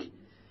energetic,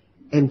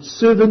 and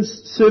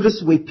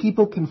service where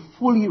people can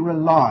fully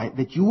rely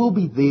that you will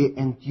be there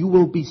and you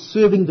will be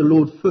serving the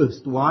Lord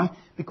first. Why?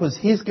 Because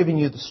He's giving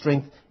you the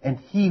strength and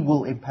He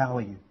will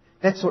empower you.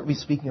 That's what we're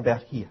speaking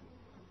about here.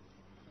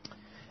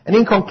 And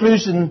in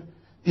conclusion,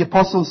 the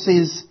apostle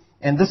says,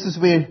 and this is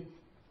where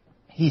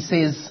he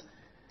says,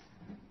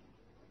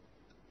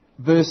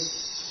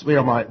 verse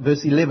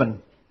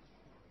 11.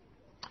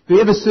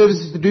 Whoever serves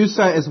is to do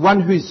so as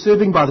one who is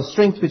serving by the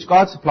strength which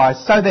God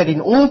supplies, so that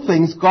in all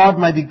things God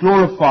may be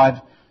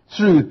glorified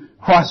through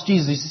Christ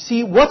Jesus. You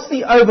see, what's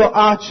the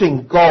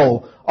overarching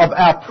goal of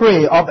our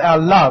prayer, of our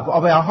love,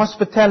 of our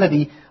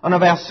hospitality, and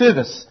of our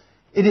service?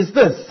 It is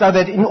this, so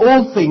that in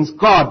all things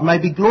God may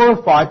be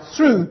glorified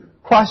through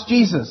Christ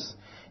Jesus.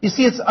 You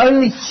see, it's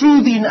only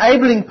through the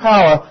enabling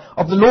power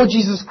of the Lord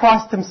Jesus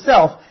Christ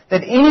himself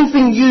that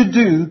anything you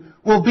do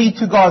will be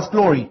to God's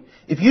glory.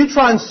 If you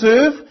try and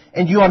serve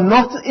and you are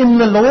not in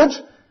the Lord,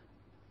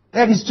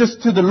 that is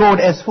just to the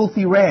Lord as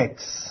filthy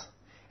rags.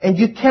 And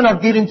you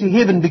cannot get into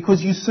heaven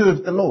because you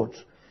serve the Lord.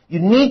 You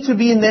need to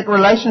be in that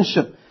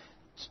relationship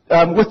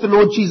with the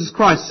Lord Jesus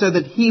Christ so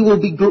that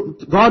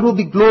God will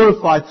be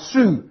glorified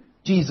through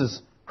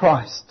Jesus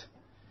Christ.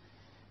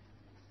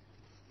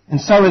 And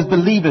so as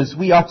believers,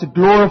 we are to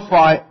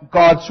glorify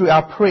God through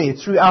our prayer,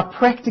 through our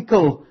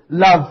practical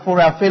love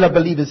for our fellow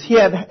believers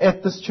here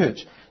at this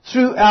church,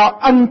 through our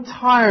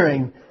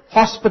untiring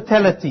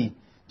hospitality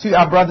to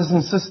our brothers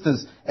and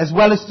sisters, as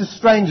well as to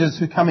strangers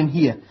who come in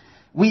here.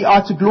 We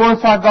are to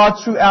glorify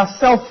God through our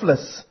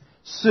selfless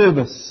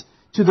service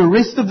to the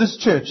rest of this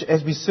church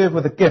as we serve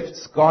with the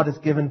gifts God has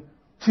given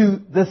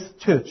to this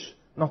church,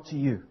 not to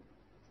you.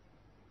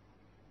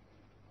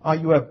 Are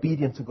you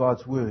obedient to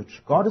God's word?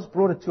 God has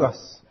brought it to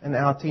us and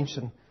our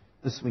attention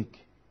this week.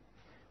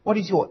 What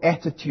is your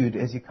attitude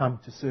as you come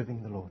to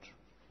serving the Lord?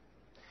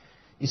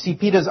 You see,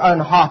 Peter's own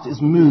heart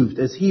is moved.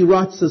 As he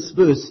writes this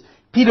verse,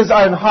 Peter's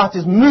own heart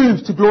is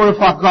moved to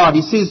glorify God.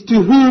 He says, to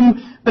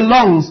whom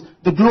belongs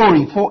the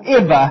glory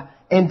forever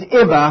and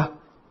ever.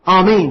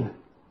 Amen.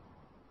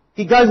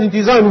 He goes into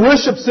his own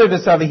worship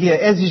service over here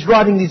as he's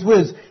writing these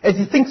words, as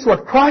he thinks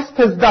what Christ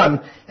has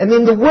done, and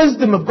then the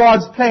wisdom of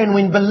God's plan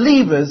when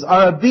believers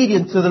are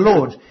obedient to the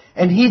Lord.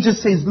 And he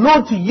just says,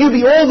 Lord, to you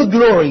be all the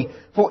glory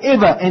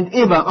forever and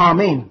ever.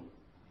 Amen.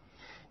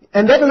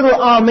 And that little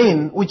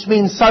amen, which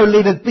means so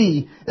let it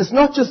be, is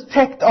not just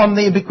tacked on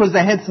there because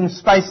they had some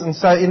space and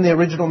so in the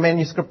original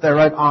manuscript they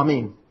wrote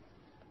amen.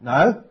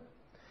 No.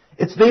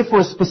 It's there for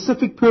a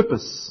specific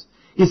purpose.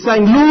 He's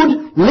saying,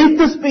 Lord, let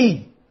this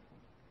be.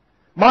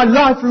 My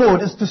life,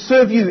 Lord, is to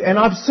serve you, and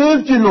I've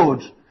served you, Lord.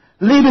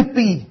 Let it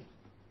be.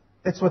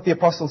 That's what the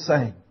apostle's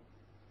saying.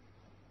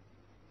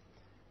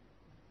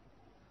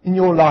 In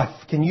your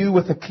life, can you,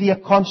 with a clear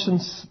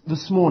conscience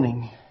this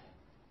morning,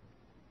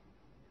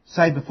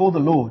 say before the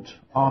Lord,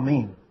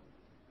 Amen?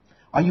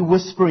 Are you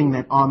whispering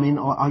that Amen,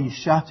 or are you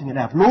shouting it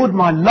out? Lord,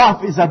 my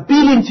life is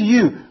obedient to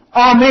you.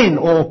 Amen.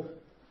 Or,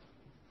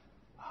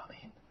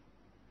 Amen.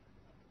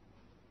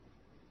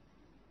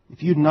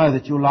 If you know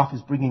that your life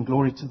is bringing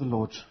glory to the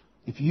Lord,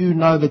 if you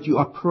know that you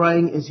are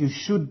praying as you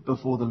should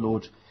before the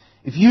Lord,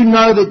 if you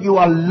know that you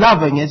are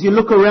loving, as you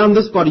look around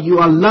this body, you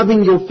are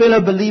loving your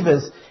fellow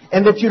believers,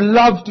 and that you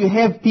love to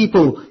have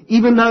people,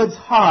 even though it's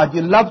hard,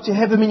 you love to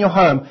have them in your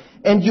home,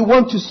 and you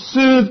want to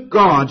serve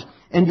God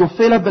and your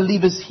fellow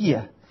believers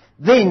here,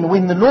 then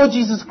when the Lord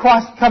Jesus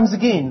Christ comes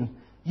again,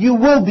 you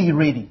will be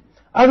ready.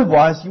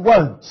 Otherwise, you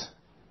won't.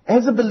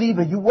 As a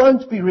believer, you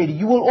won't be ready.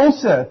 You will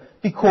also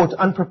be caught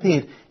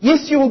unprepared.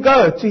 Yes, you will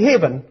go to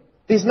heaven.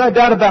 There's no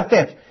doubt about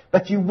that.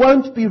 But you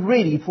won't be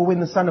ready for when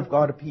the Son of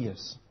God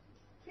appears.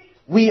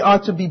 We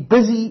are to be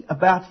busy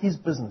about His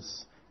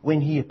business when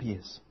He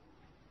appears.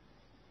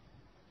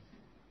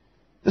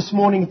 This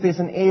morning, if there's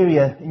an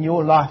area in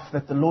your life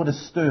that the Lord has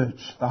stirred,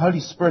 the Holy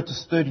Spirit has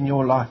stirred in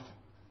your life,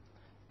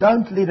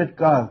 don't let it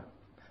go.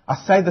 I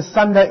say the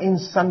Sunday in,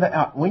 Sunday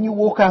out. When you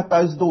walk out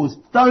those doors,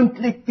 don't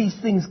let these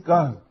things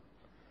go.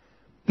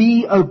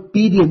 Be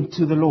obedient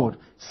to the Lord.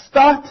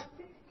 Start,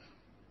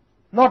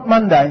 not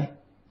Monday,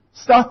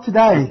 start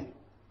today.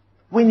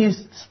 When you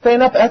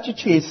stand up at your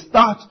chair,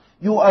 start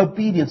your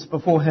obedience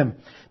before Him.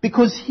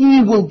 Because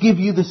He will give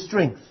you the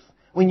strength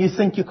when you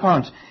think you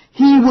can't.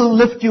 He will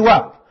lift you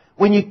up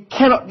when you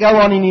cannot go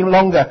on any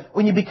longer.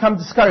 When you become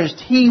discouraged,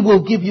 He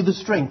will give you the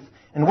strength.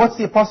 And what's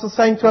the apostle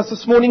saying to us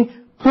this morning?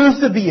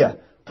 Persevere.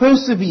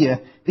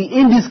 Persevere. The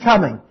end is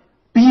coming.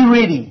 Be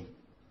ready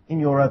in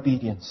your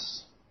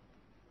obedience.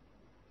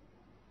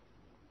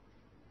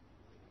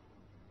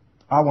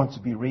 I want to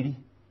be ready.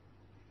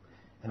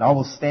 And I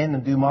will stand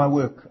and do my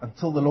work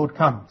until the Lord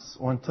comes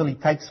or until He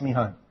takes me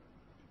home.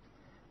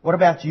 What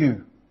about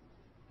you?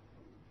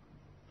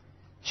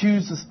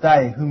 Choose this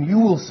day whom you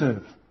will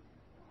serve.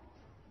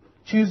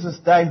 Choose this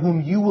day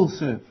whom you will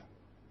serve.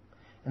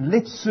 And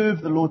let's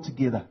serve the Lord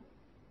together.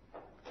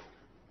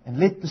 And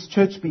let this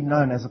church be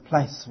known as a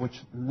place which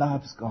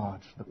loves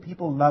God. The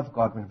people love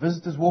God. When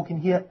visitors walk in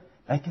here,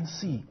 they can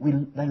see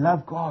they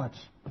love God.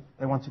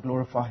 They want to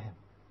glorify Him.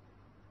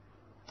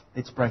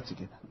 Let's pray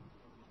together.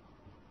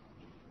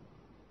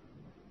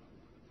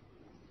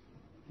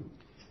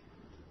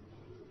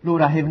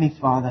 Lord, our Heavenly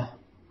Father,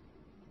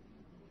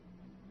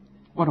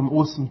 what an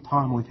awesome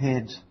time we've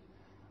had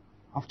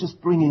of just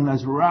bringing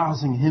those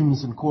rousing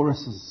hymns and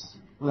choruses,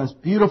 with those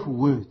beautiful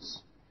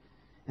words,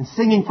 and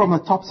singing from the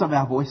tops of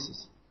our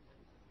voices,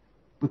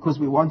 because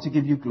we want to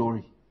give you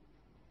glory.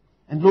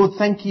 And Lord,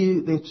 thank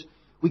you that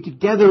we could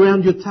gather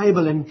around your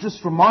table and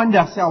just remind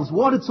ourselves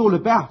what it's all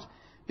about.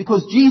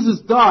 Because Jesus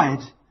died,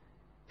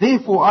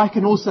 therefore I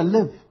can also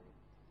live.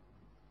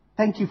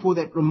 Thank you for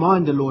that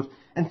reminder, Lord.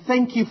 And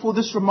thank you for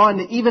this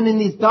reminder, even in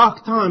these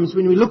dark times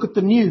when we look at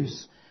the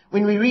news,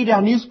 when we read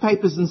our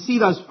newspapers and see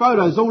those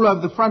photos all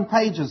over the front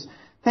pages.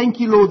 Thank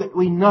you, Lord, that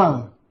we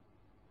know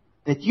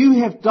that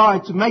you have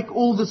died to make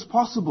all this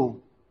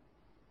possible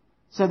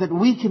so that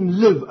we can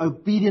live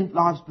obedient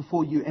lives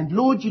before you. And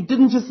Lord, you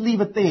didn't just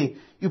leave it there.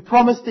 You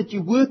promised that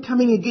you were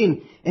coming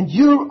again, and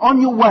you're on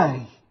your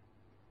way.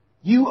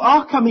 You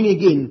are coming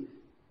again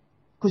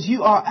because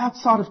you are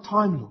outside of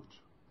time, Lord.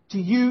 To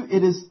you,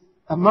 it is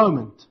a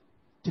moment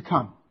to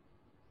come.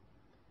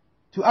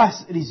 To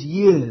us, it is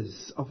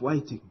years of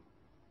waiting.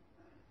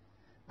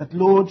 But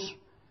Lord,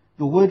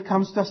 your word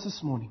comes to us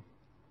this morning.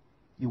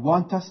 You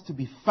want us to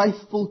be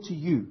faithful to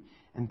you,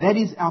 and that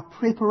is our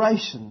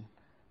preparation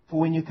for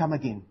when you come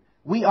again.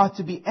 We are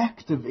to be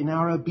active in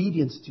our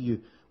obedience to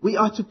you. We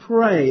are to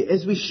pray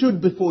as we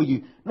should before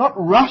you, not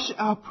rush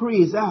our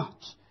prayers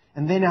out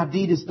and then our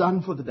deed is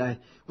done for the day.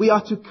 We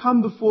are to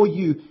come before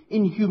you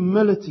in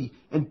humility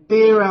and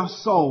bare our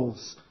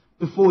souls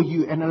before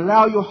you and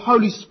allow your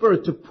Holy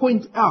Spirit to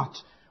point out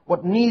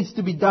what needs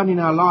to be done in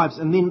our lives.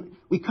 And then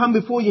we come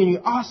before you and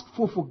you ask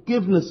for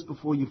forgiveness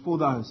before you for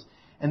those.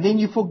 And then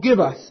you forgive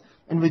us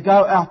and we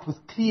go out with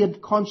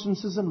cleared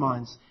consciences and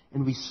minds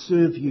and we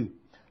serve you.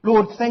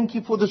 Lord, thank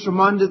you for this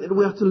reminder that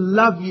we are to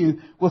love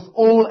you with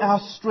all our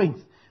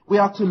strength. We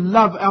are to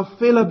love our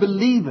fellow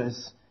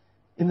believers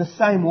in the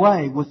same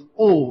way with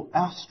all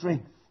our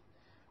strength.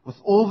 With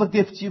all the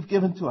gifts you've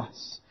given to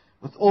us.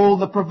 With all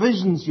the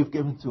provisions you've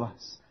given to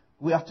us.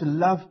 We are to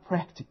love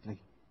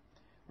practically.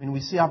 When we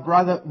see our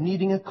brother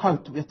needing a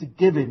coat, we have to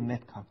give him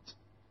that coat.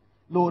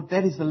 Lord,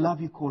 that is the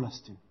love you call us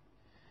to.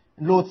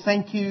 And Lord,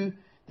 thank you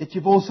that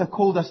you've also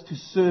called us to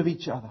serve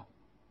each other.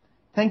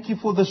 Thank you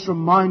for this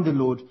reminder,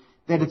 Lord,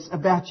 that it's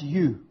about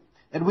you.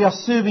 That we are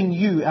serving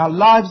you. Our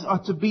lives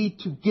are to be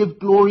to give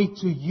glory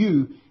to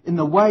you in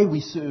the way we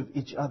serve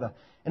each other.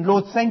 And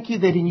Lord, thank you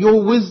that in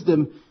your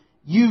wisdom,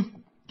 you've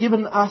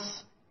given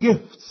us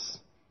gifts.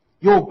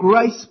 Your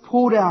grace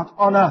poured out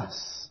on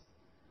us.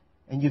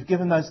 And you've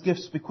given those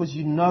gifts because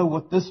you know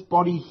what this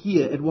body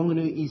here at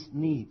Wanganui East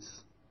needs.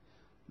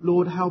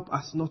 Lord, help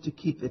us not to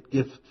keep that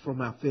gift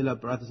from our fellow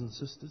brothers and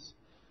sisters,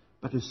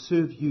 but to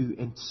serve you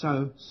and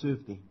so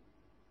serve them.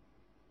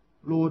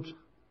 Lord,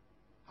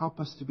 help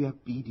us to be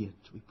obedient,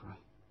 we pray.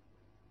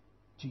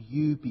 To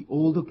you be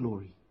all the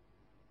glory,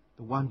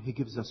 the one who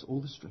gives us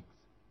all the strength.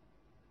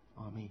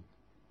 Amen.